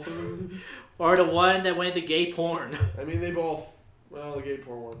people. Or the one that went to gay porn? I mean, they both. Well, the gay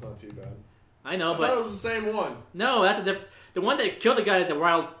porn one's not too bad. I know, I but thought it was the same one. No, that's the one that killed the guy is the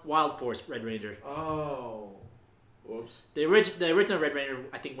Wild Force Red Ranger. Oh. Whoops. The original Red Ranger,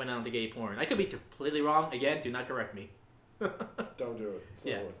 I think, went on to gay porn. I could be completely wrong. Again, do not correct me. Don't do it.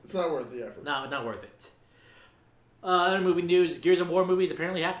 It's not worth the effort. No, not worth it. Other movie news: Gears of War movie is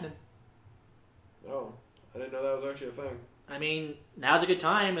apparently happening. Oh, I didn't know that was actually a thing. I mean, now's a good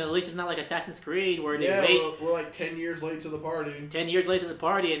time. At least it's not like Assassin's Creed where they yeah, wait. We're like 10 years late to the party. 10 years late to the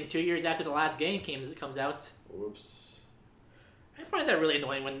party, and 2 years after the last game comes out. Whoops. I find that really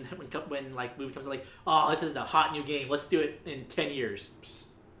annoying when like movie comes out like, oh, this is a hot new game. Let's do it in 10 years.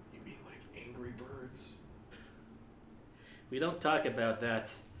 You mean like Angry Birds? We don't talk about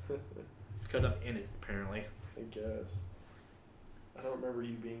that because I'm in it apparently. I guess. I don't remember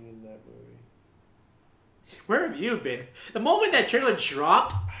you being in that movie. Where have you been? The moment that trailer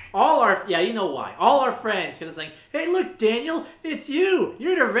dropped, you know why. All our friends, because it's like, hey, look, Daniel, it's you.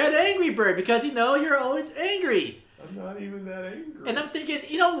 You're the red angry bird because, you're always angry. I'm not even that angry. And I'm thinking,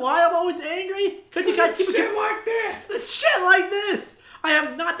 you know why I'm always angry? Because you guys keep shit like this. It's shit like this. I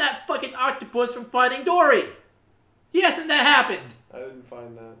am not that fucking octopus from Finding Dory. Yes, and that happened. I didn't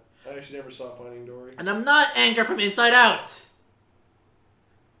find that. I actually never saw Finding Dory. And I'm not Anger from Inside Out.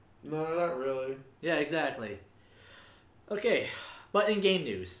 No, not really. Yeah, exactly. Okay, but in game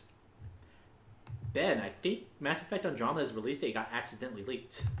news, Ben, I think Mass Effect Andromeda's release date got accidentally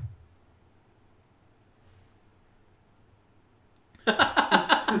leaked.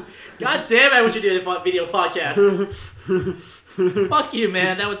 God damn, I wish we did a video podcast. Fuck you,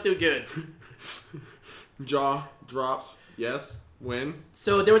 man. That was too good. Jaw drops. Yes. When?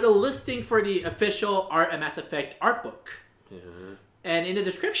 So there was a listing for the official Mass Effect art book. Yeah. And in the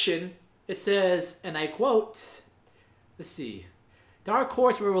description, It says, and I quote, let's see, Dark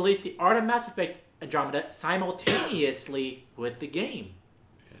Horse will release the Art of Mass Effect Andromeda simultaneously with the game.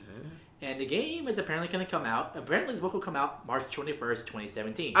 And the game is apparently going to come out. Apparently, this book will come out March 21st,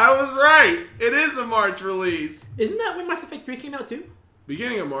 2017. I was right. It is a March release. Isn't that when Mass Effect 3 came out too?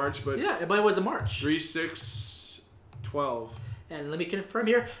 Beginning of March, but Yeah, but it was in March. 3/6/12. And let me confirm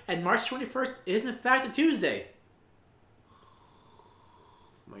here. And March 21st is in fact a Tuesday.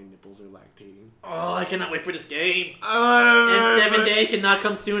 My nipples are lactating. Oh, I cannot wait for this game. And And 7 Day cannot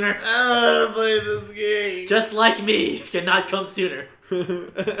come sooner. I want to play this game. Just like me, cannot come sooner. I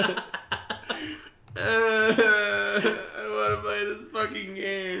want to play this fucking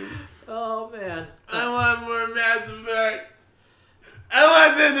game. Oh, man. I want more Mass Effect. I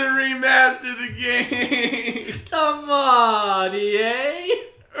want them to remaster the game. Come on, EA.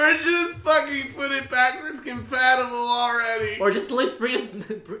 Or just fucking put it backwards compatible already. Or just at least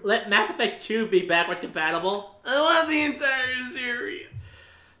let Mass Effect 2 be backwards compatible. I want the entire series.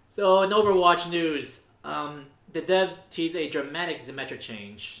 So, in Overwatch news, the devs tease a dramatic Symmetra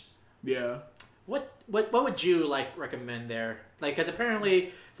change. Yeah. What would you recommend there? Because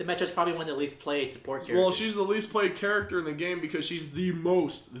apparently Symmetra is probably one of the least played support characters. Well, she's the least played character in the game because she's the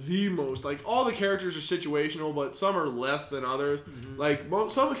most. Like, all the characters are situational, but some are less than others. Mm-hmm. Like,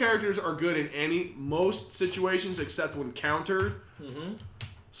 some characters are good in most situations except when countered. Mm-hmm.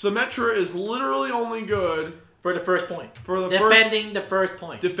 Symmetra is literally only good for the first point. Defending the first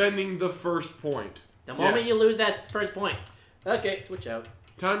point. The moment you lose that first point. Okay, switch out.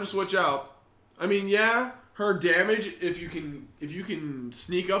 Time to switch out. I mean, yeah, her damage, if you can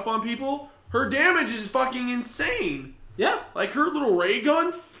sneak up on people, her damage is fucking insane. Yeah. Like, her little ray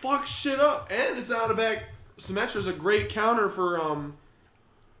gun fucks shit up. And it's not a bad... Symmetra's a great counter for,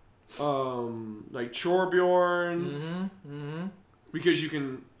 like, Chorbjorns. Mm-hmm. Mm-hmm. Because you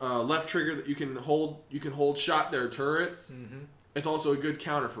can, left trigger, that you can hold shot their turrets. Mm-hmm. It's also a good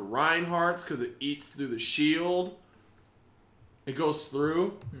counter for Reinhardt's because it eats through the shield. It goes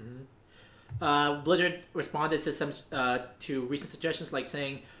through. Mm-hmm. Blizzard responded to recent suggestions, like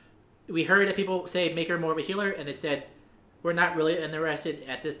saying, we heard that people say make her more of a healer, and they said, we're not really interested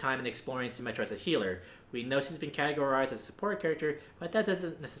at this time in exploring Symmetra as a healer. We know she's been categorized as a support character, but that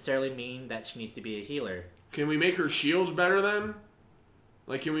doesn't necessarily mean that she needs to be a healer. Can we make her shields better then?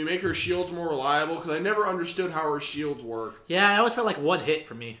 Like, can we make her shields more reliable? Because I never understood how her shields work. Yeah, I always felt like one hit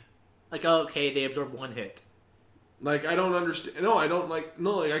for me. Like, oh, okay, they absorb one hit. Like, I don't understand. No, I don't like.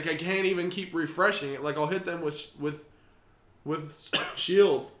 No, like I can't even keep refreshing it. Like, I'll hit them with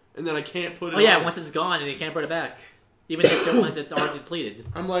shields, and then I can't put it. Oh yeah, once it's gone, and you can't put it back, even if once it's already depleted.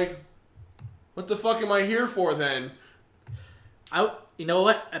 I'm like, what the fuck am I here for then? You know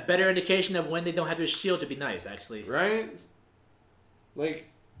what? A better indication of when they don't have their shields would be nice, actually. Right? Like,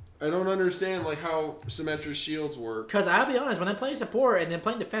 I don't understand like how Symmetra's shields work. Because I'll be honest, when I'm playing support and then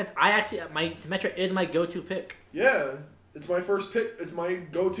playing defense, my Symmetra is my go-to pick. Yeah, it's my first pick. It's my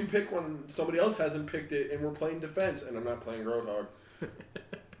go-to pick when somebody else hasn't picked it, and we're playing defense, and I'm not playing Roadhog.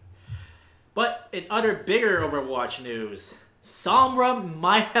 But in other bigger Overwatch news, Sombra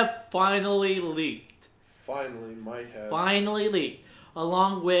might have finally leaked. Finally leaked.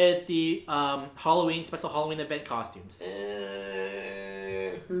 Along with the special Halloween event costumes.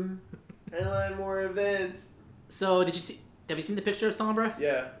 I want more events. So, have you seen the picture of Sombra?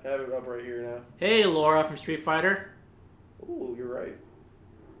 Yeah, I have it up right here now. Hey, Laura from Street Fighter. Ooh, you're right.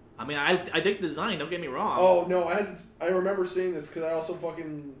 I mean, I dig the design, don't get me wrong. Oh, no, I remember seeing this because I also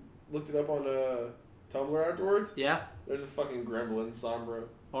fucking looked it up on Tumblr afterwards. Yeah? There's a fucking gremlin Sombra.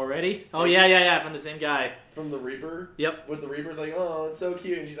 Already? Oh, yeah, from the same guy. From the Reaper? Yep. With the Reaper's like, oh, it's so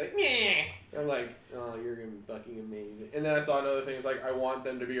cute. And she's like, meh. I'm like, oh, you're going to be fucking amazing. And then I saw another thing. It's like, I want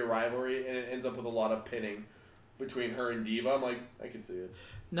them to be a rivalry. And it ends up with a lot of pinning between her and Diva. I'm like, I can see it.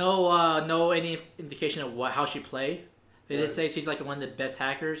 No any indication of how she play. They Right. did say she's like one of the best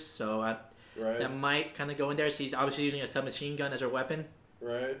hackers. So that might kind of go in there. She's obviously using a submachine gun as her weapon.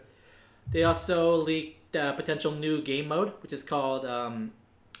 Right. They also leaked a potential new game mode, which is called...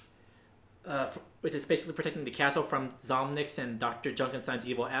 which is basically protecting the castle from Zomniks and Dr. Junkenstein's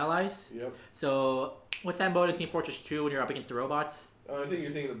evil allies. Yep. So, what's that mode in Team Fortress 2 when you're up against the robots? I think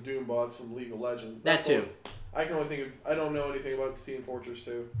you're thinking of Doom bots from League of Legends. That too. I can only think of... I don't know anything about Team Fortress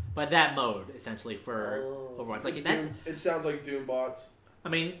 2. But that mode, essentially, for Overwatch. Like, It sounds like Doom bots. I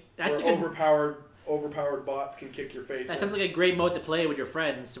mean, that's where overpowered bots can kick your face. That sounds like a great mode to play with your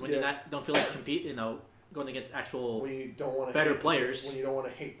friends when you don't feel like going against actual when you don't want better players. When you don't want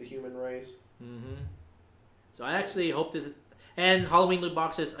to hate the human race. Mm-hmm. So I actually hope this... And Halloween loot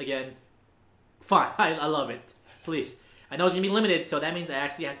boxes, again, fine. I love it. Please. I know it's gonna be limited, so that means I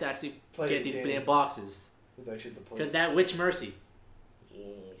actually have to Play get the these game. damn boxes. It's actually the play. Because that Witch Mercy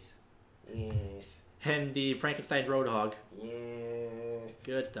Yes. Yes. and the Frankenstein Roadhog. Yes.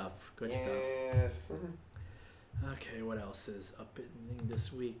 Good stuff. Good stuff. Yes. Okay, what else is happening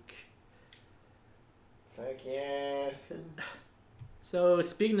this week? Fuck yes. So,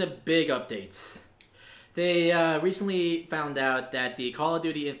 speaking of big updates, they recently found out that the Call of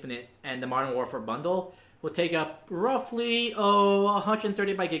Duty Infinite and the Modern Warfare bundle will take up roughly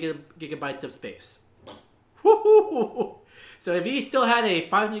 130 gigabytes of space. Woo-hoo-hoo-hoo. So if you still had a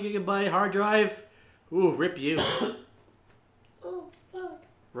 500 gigabyte hard drive, ooh, rip you. Oh, fuck.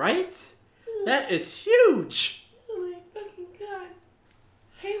 Right? That is huge. Oh my fucking god.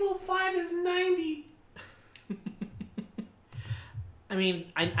 Halo 5 is 90. I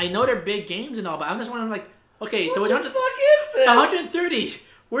mean, I know they're big games and all, but I'm just wondering, like, okay, so What it's the fuck is this? 130.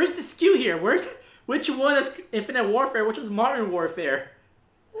 Where's the skew here? Which one is Infinite Warfare? Which was Modern Warfare?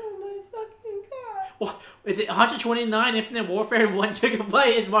 Oh my fucking god. Well, is it 129 Infinite Warfare and 1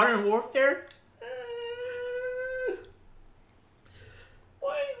 gigabyte is Modern Warfare?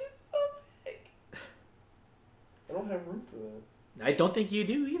 Why is it so big? I don't have room for that. I don't think you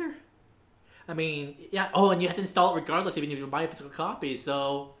do either. I mean, yeah. Oh, and you have to install it regardless, even if you buy a physical copy.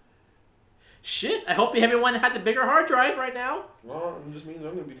 So, shit. I hope everyone has a bigger hard drive right now. Well, it just means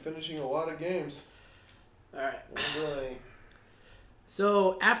I'm going to be finishing a lot of games. All right. Oh boy.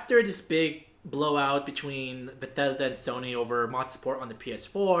 So after this big blowout between Bethesda and Sony over mod support on the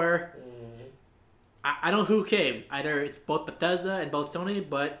PS4, I don't know who caved. Either it's both Bethesda and both Sony,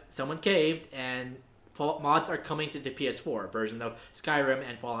 but someone caved, and mods are coming to the PS4 version of Skyrim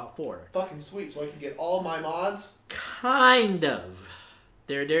and Fallout 4. Fucking sweet, so I can get all my mods? Kind of.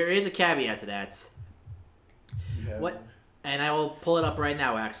 There is a caveat to that. You have What? And I will pull it up right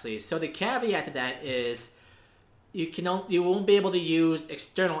now, actually. So the caveat to that is you won't be able to use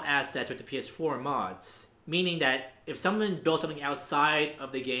external assets with the PS4 mods. Meaning that if someone builds something outside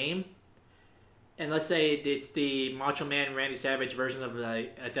of the game, and let's say it's the Macho Man Randy Savage version of a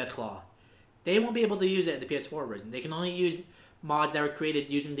Deathclaw, they won't be able to use it in the PS4 version. They can only use mods that were created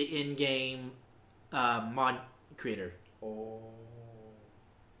using the in-game mod creator. Oh.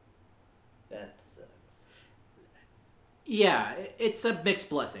 That sucks. Yeah, it's a mixed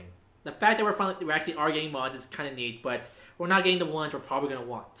blessing. The fact that we actually are getting mods is kind of neat, but we're not getting the ones we're probably going to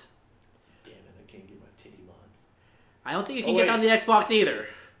want. Damn it, I can't get my titty mods. I don't think you can get it on the Xbox either.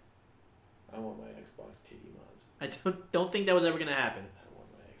 I want my Xbox titty mods. I don't think that was ever going to happen. I want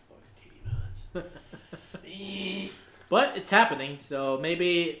my Xbox titty mods. But it's happening, so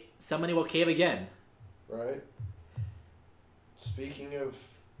maybe somebody will cave again. Right? Speaking of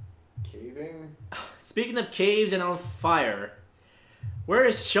caving... Speaking of caves and on fire, where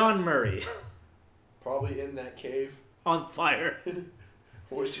is Sean Murray? Probably in that cave, On fire.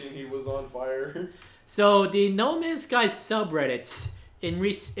 wishing he was on fire. So the No Man's Sky subreddit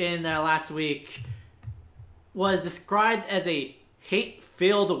in last week was described as a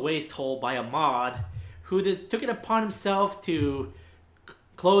hate-filled waste hole by a mod who took it upon himself to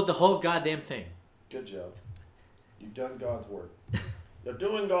close the whole goddamn thing. Good job. You've done God's work. You're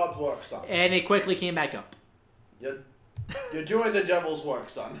doing God's work, son. And it quickly came back up. You're doing the devil's work,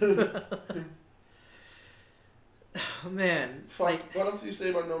 son. Man. Fuck, what else do you say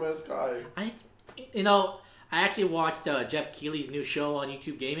about No Man's Sky? I actually watched Jeff Keighley's new show on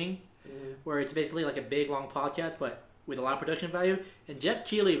YouTube Gaming, where it's basically like a big, long podcast, but with a lot of production value. And Jeff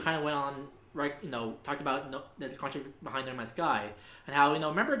Keighley kind of went on, talked about the concept behind No Man's Sky, and how,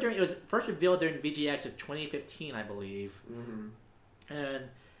 remember it was first revealed during VGX of 2015, I believe. Mm-hmm. And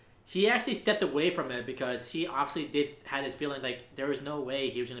he actually stepped away from it because he actually had his feeling like there was no way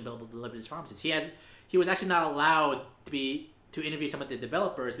he was going to be able to deliver his promises. He was actually not allowed to interview some of the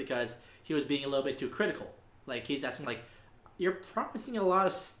developers because he was being a little bit too critical. Like, he's asking, like, you're promising a lot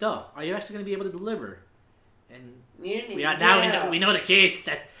of stuff. Are you actually going to be able to deliver? And now we know the case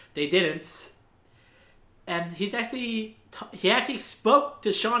that they didn't. And he actually spoke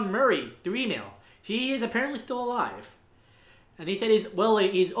to Sean Murray through email. He is apparently still alive. And he said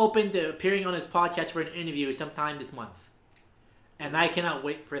he's open to appearing on his podcast for an interview sometime this month. And I cannot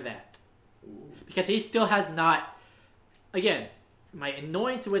wait for that. Ooh. Because he still has not... Again, my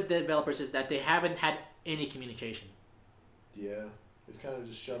annoyance with the developers is that they haven't had any communication. Yeah, it's kind of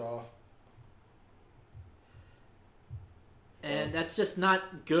just shut off. And that's just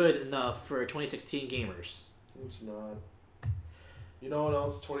not good enough for 2016 gamers. It's not. You know what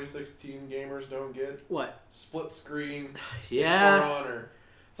else 2016 gamers don't get? What? Split screen. Yeah. For Honor.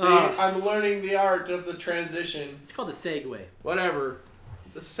 See, I'm learning the art of the transition. It's called the segue. Whatever.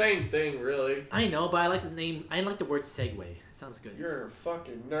 The same thing, really. I know, but I like the name. I like the word segue. It sounds good. You're a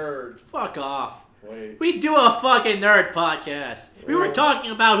fucking nerd. Fuck off. Wait. We do a fucking nerd podcast. We were Well-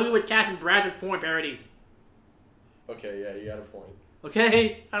 talking about who would cast in Brazzers porn parodies. Okay, yeah, you got a point.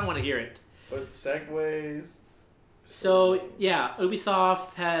 Okay? I don't want to hear it. But segues. So, yeah,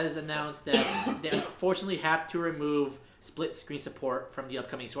 Ubisoft has announced that they unfortunately have to remove split screen support from the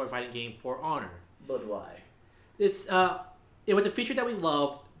upcoming sword fighting game For Honor. But why? It was a feature that we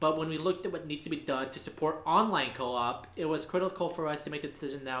loved, but when we looked at what needs to be done to support online co-op, it was critical for us to make the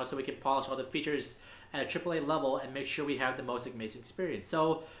decision now so we can polish all the features at a AAA level and make sure we have the most amazing experience.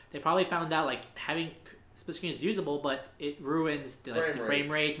 So they probably found out like having split screen is usable, but it ruins the frame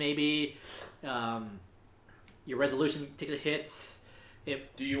rate maybe. Your resolution takes a hits.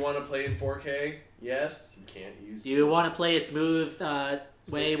 Do you want to play in 4K? Yes. You can't use. Do you want to play a smooth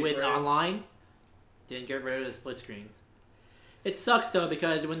way with frame. online? Didn't get rid of the split screen. It sucks though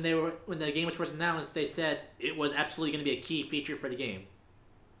because when the game was first announced, they said it was absolutely going to be a key feature for the game.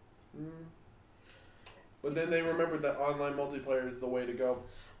 But then they remembered that online multiplayer is the way to go.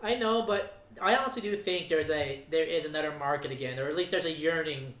 I know, but I honestly do think there is another market again, or at least there's a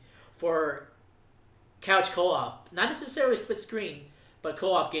yearning for couch co-op, not necessarily split screen, but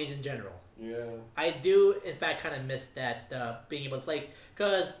co-op games in general. Yeah. I do, in fact, kind of miss that being able to play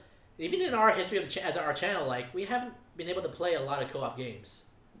because even in our history of as our channel, like we haven't been able to play a lot of co-op games.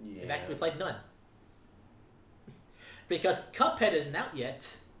 Yeah. In fact, we played none because Cuphead isn't out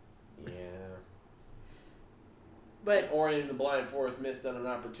yet. Yeah. But Ori and the Blind Forest missed on an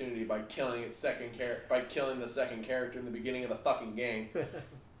opportunity by killing the second character in the beginning of the fucking game.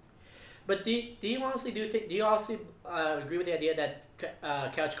 But do you honestly do you also agree with the idea that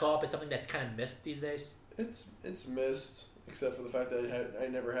couch co-op is something that's kind of missed these days? It's missed, except for the fact that I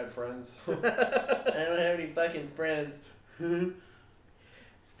never had friends. I don't have any fucking friends.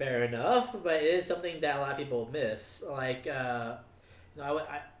 Fair enough, but it is something that a lot of people miss. Like,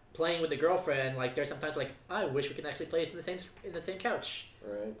 playing with a girlfriend. Like, there's sometimes like I wish we could actually play this in the same couch,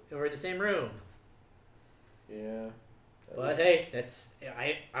 Right. or in the same room. Yeah. But hey,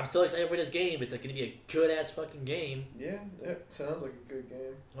 I'm still excited for this game. It's like gonna be a good ass fucking game. Yeah, it sounds like a good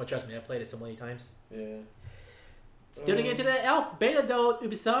game. Well, trust me, I played it so many times. Yeah. Still to get into the Elf beta though,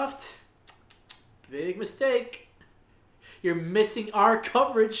 Ubisoft. Big mistake. You're missing our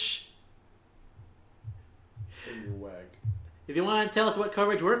coverage. You wag. If you want to tell us what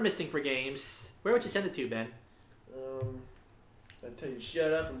coverage we're missing for games, where would you send it to, Ben? I'd tell you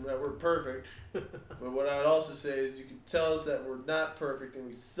shut up and that we're perfect. But what I would also say is you can tell us that we're not perfect and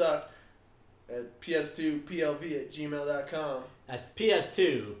we suck at PS2PLV@gmail.com. That's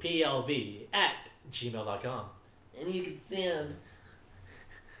PS2PLV@gmail.com. And you can send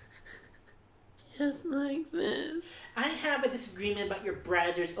just like this. I have a disagreement about your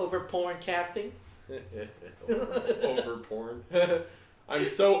browsers over porn casting. over porn. I'm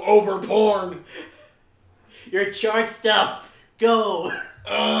so over porn. You're charged up. Go.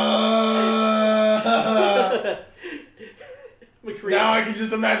 Now I can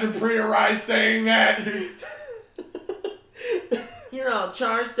just imagine Priya Rai saying that. You're all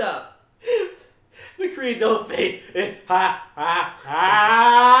charged up. McCree's own face. It's high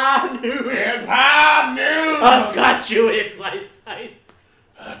noon. It's high noon. I've got you in my sights.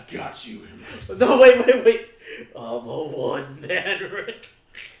 I've got you in my sights. No, wait. I'm a one-man Rick.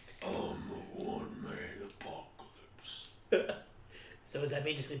 I'm a one-man apocalypse. So does that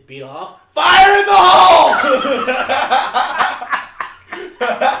mean just gonna beat off? Fire in the hole!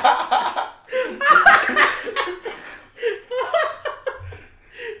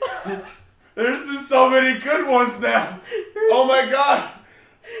 There's just so many good ones now. Oh my god.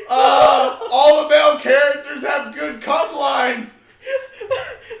 All the male characters have good cum lines.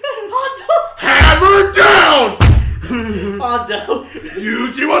 Hanzo! Hammer down! Hanzo!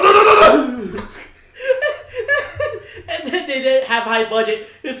 Yuji And then they didn't have high budget.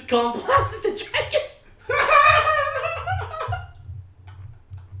 His cum blasts the dragon.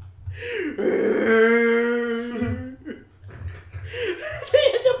 They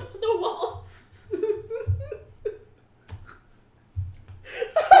end up on the walls.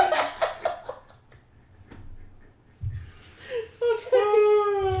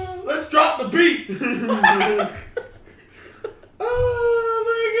 Okay. Let's drop the beat! Oh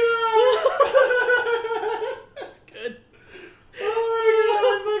my god! That's good. Oh my god, I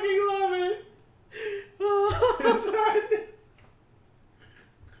fucking love it! It's hard.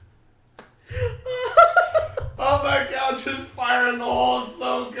 Oh my god, just fire in the hole, it's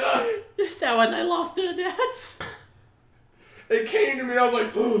so good! That one I lost to the dance. It came to me, I was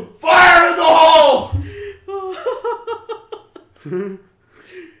like, fire in the hole!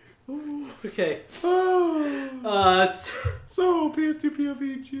 Okay. Oh. So,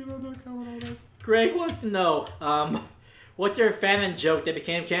 PS2P@gmail.com and all that stuff. Greg wants to know, what's your fanon joke that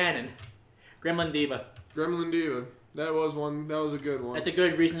became canon? Gremlin Diva. Gremlin Diva. That was one. That was a good one. That's a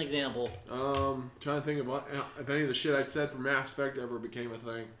good recent example. Trying to think about if any of the shit I said for Mass Effect ever became a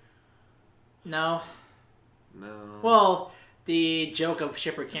thing. No. No. Well, the joke of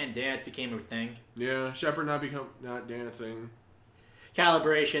Shepard can't dance became a thing. Yeah, Shepard not dancing.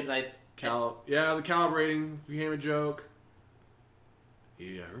 Calibrations, Yeah, the calibrating became a joke.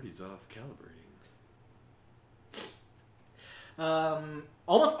 Yeah, I heard he's off calibrating.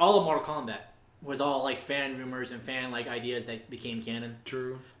 Almost all of Mortal Kombat was all like fan rumors and fan like ideas that became canon.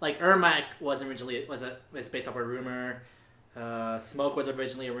 True. Like Ermac was originally was based off a rumor. Smoke was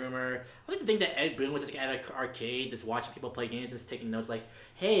originally a rumor. I like to think that Ed Boon was just at an arcade just watching people play games and just taking notes like,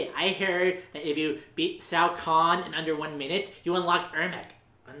 hey, I heard that if you beat Shao Kahn in under 1 minute, you unlock Ermac.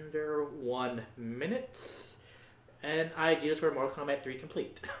 Under 1 minute? And ideas for Mortal Kombat 3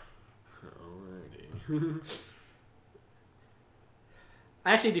 complete. Alrighty.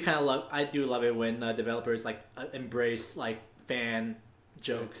 I actually do love it when developers like embrace like fan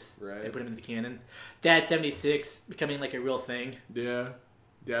jokes right. and put them into canon. Dad 76 becoming like a real thing. Yeah.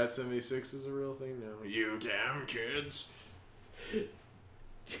 Dad 76 is a real thing now. You damn kids.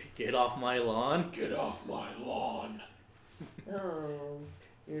 Get off my lawn. Get off my lawn. Oh,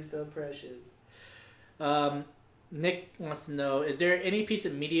 you're so precious. Nick wants to know, is there any piece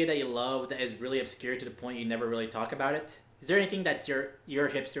of media that you love that is really obscure to the point you never really talk about it? Is there anything that's your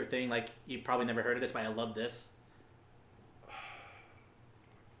hipster thing, like you probably never heard of this, but I love this?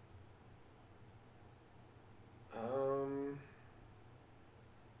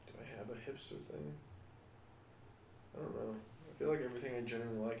 Do I have a hipster thing? I don't know. I feel like everything I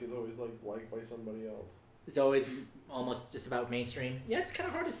generally like is always liked by somebody else. It's always almost just about mainstream. Yeah, it's kind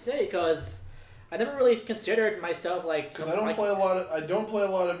of hard to say because I never really considered myself like. Because I don't play a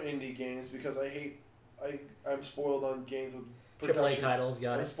lot of indie games because I'm spoiled on games with AAA titles.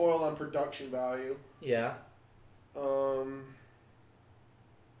 Got it. I'm spoiled on production value. Yeah.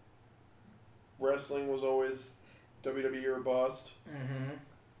 Wrestling was always WWE or bust. Mm-hmm.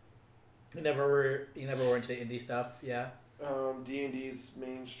 You never were into the indie stuff, yeah. D&D's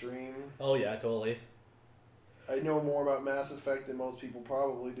mainstream. Oh yeah, totally. I know more about Mass Effect than most people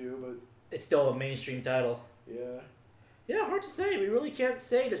probably do, but it's still a mainstream title. Yeah. Yeah, hard to say. We really can't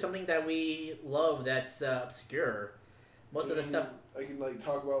say there's something that we love that's obscure. Most of the stuff I can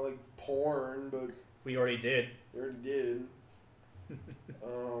talk about porn, but we already did. We already did. I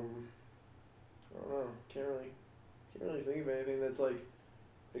don't know. Can't really think of anything that's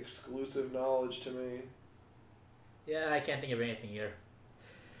exclusive knowledge to me. Yeah, I can't think of anything either.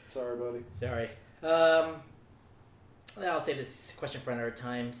 Sorry, buddy. Sorry. I'll save this question for another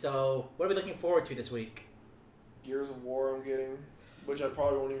time. So, what are we looking forward to this week? Gears of War I'm getting, which I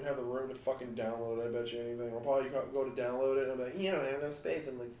probably won't even have the room to fucking download. I bet you anything. I'll probably go to download it and I'm like, you don't have enough space.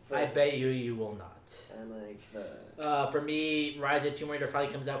 I'm like, fuck. I bet you will not. I'm like, fuck. For me, Rise of Tomb Raider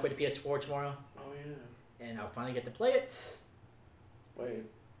finally comes out for the PS4 tomorrow. Oh yeah. And I'll finally get to play it. Wait,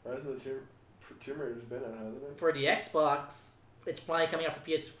 Rise of the Tomb Raider's been out, hasn't it? For the Xbox, it's finally coming out for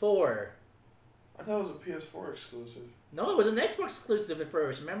PS4. I thought it was a PS4 exclusive. No, it was an Xbox exclusive at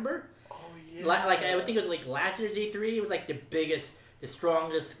first, remember? Oh, yeah. I would think it was last year's E3. It was the biggest, the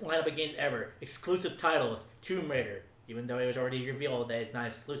strongest lineup of games ever. Exclusive titles, Tomb Raider. Even though it was already revealed that it's not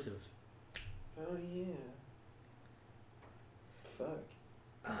exclusive. Oh, yeah. Fuck.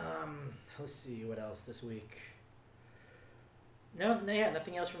 Let's see, what else this week?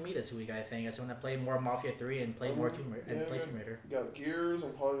 Nothing else from me this week, I think. I just want to play more Mafia 3 and play more Tomb Raider. Got Gears.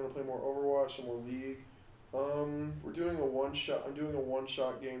 I'm probably going to play more Overwatch, some more League. We're doing a one-shot. I'm doing a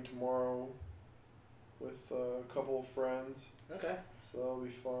one-shot game tomorrow with a couple of friends. Okay. So that'll be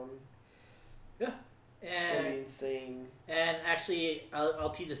fun. Yeah. And that'll be insane. And actually,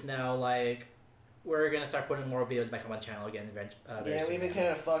 I'll tease this now. We're gonna start putting more videos back on my channel again. Yeah, we've been kind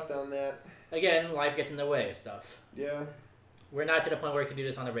of fucked on that. Again, life gets in the way of stuff. Yeah. We're not to the point where we can do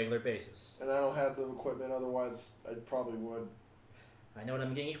this on a regular basis. And I don't have the equipment. Otherwise, I probably would. I know what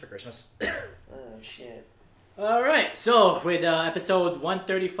I'm getting you for Christmas. Oh shit. All right, so with episode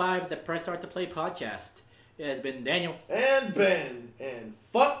 135 of the Press Start to Play podcast, it has been Daniel. And Ben. And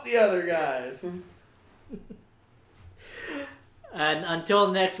fuck the other guys. And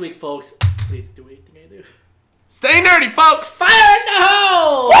until next week, folks, please do anything I do. Stay nerdy, folks! Fire in the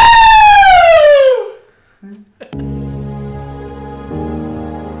hole! Woo!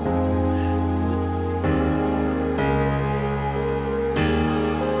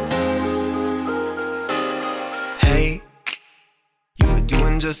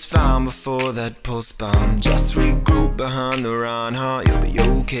 just fine before that pulse bomb. Just regroup behind the Reinhardt, you'll be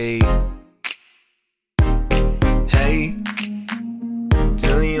okay. Hey,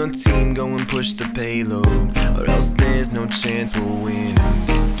 tell your team, go and push the payload, or else there's no chance we'll win in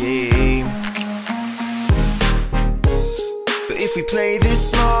this game. But if we play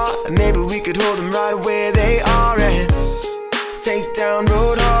this smart, maybe we could hold them right where they are and take down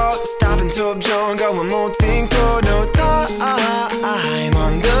Roadhog, stop and top John, go one more thing, code, no time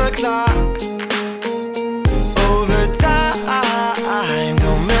on the clock. Overtime,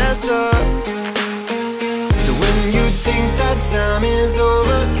 don't mess up. So when you think that time is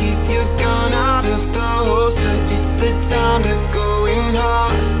over, keep your gun out of the holster. It's the time to go in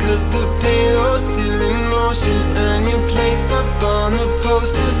hard, cause the payload's still in motion. Earn your place up on the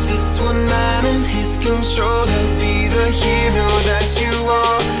posters. Just one man in his controller. Be the hero that you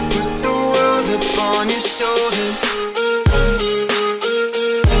are. Put the world upon your shoulders.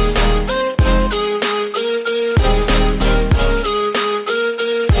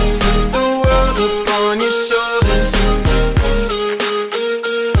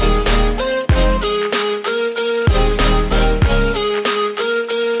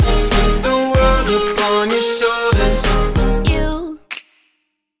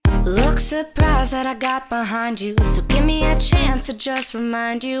 Surprised that I got behind you, so give me a chance to just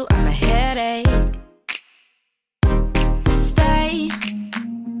remind you I'm a headache. Stay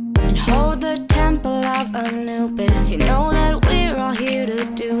and hold the temple of Anubis. You know that we're all here to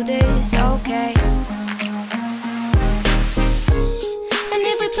do this, okay? And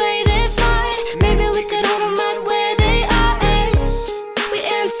if we play this smart, maybe we could hold them right where they are. And we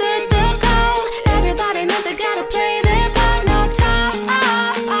answered the call. Everybody knows they gotta play their part. No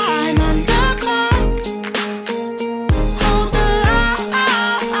time on the clock. Hold the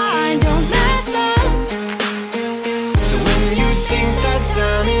line, don't mess up. So when you think that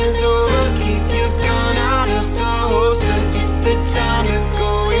time is over, keep your gun out of the holster. It's the time to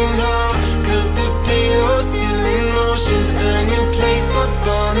go in hard, cause the payload's still in motion. Earn your place up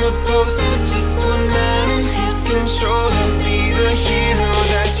on the posters. Just one man in his controller. Be the hero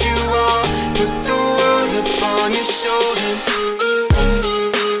that you are. Put the world upon your shoulders.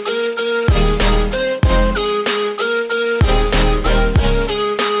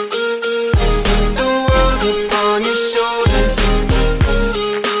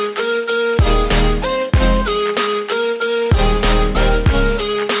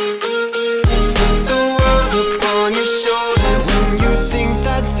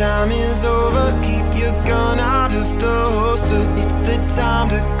 Time is over, keep your gun out of the holster. It's the time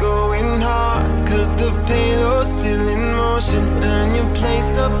to go in hard, cause the payload's still in motion. Earn your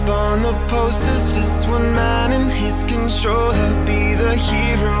place up on the posters. Just one man in his controller. Be the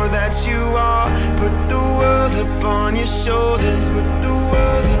hero that you are. Put the world upon your shoulders. Put the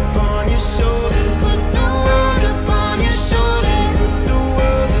world upon your shoulders. Put the world upon your shoulders.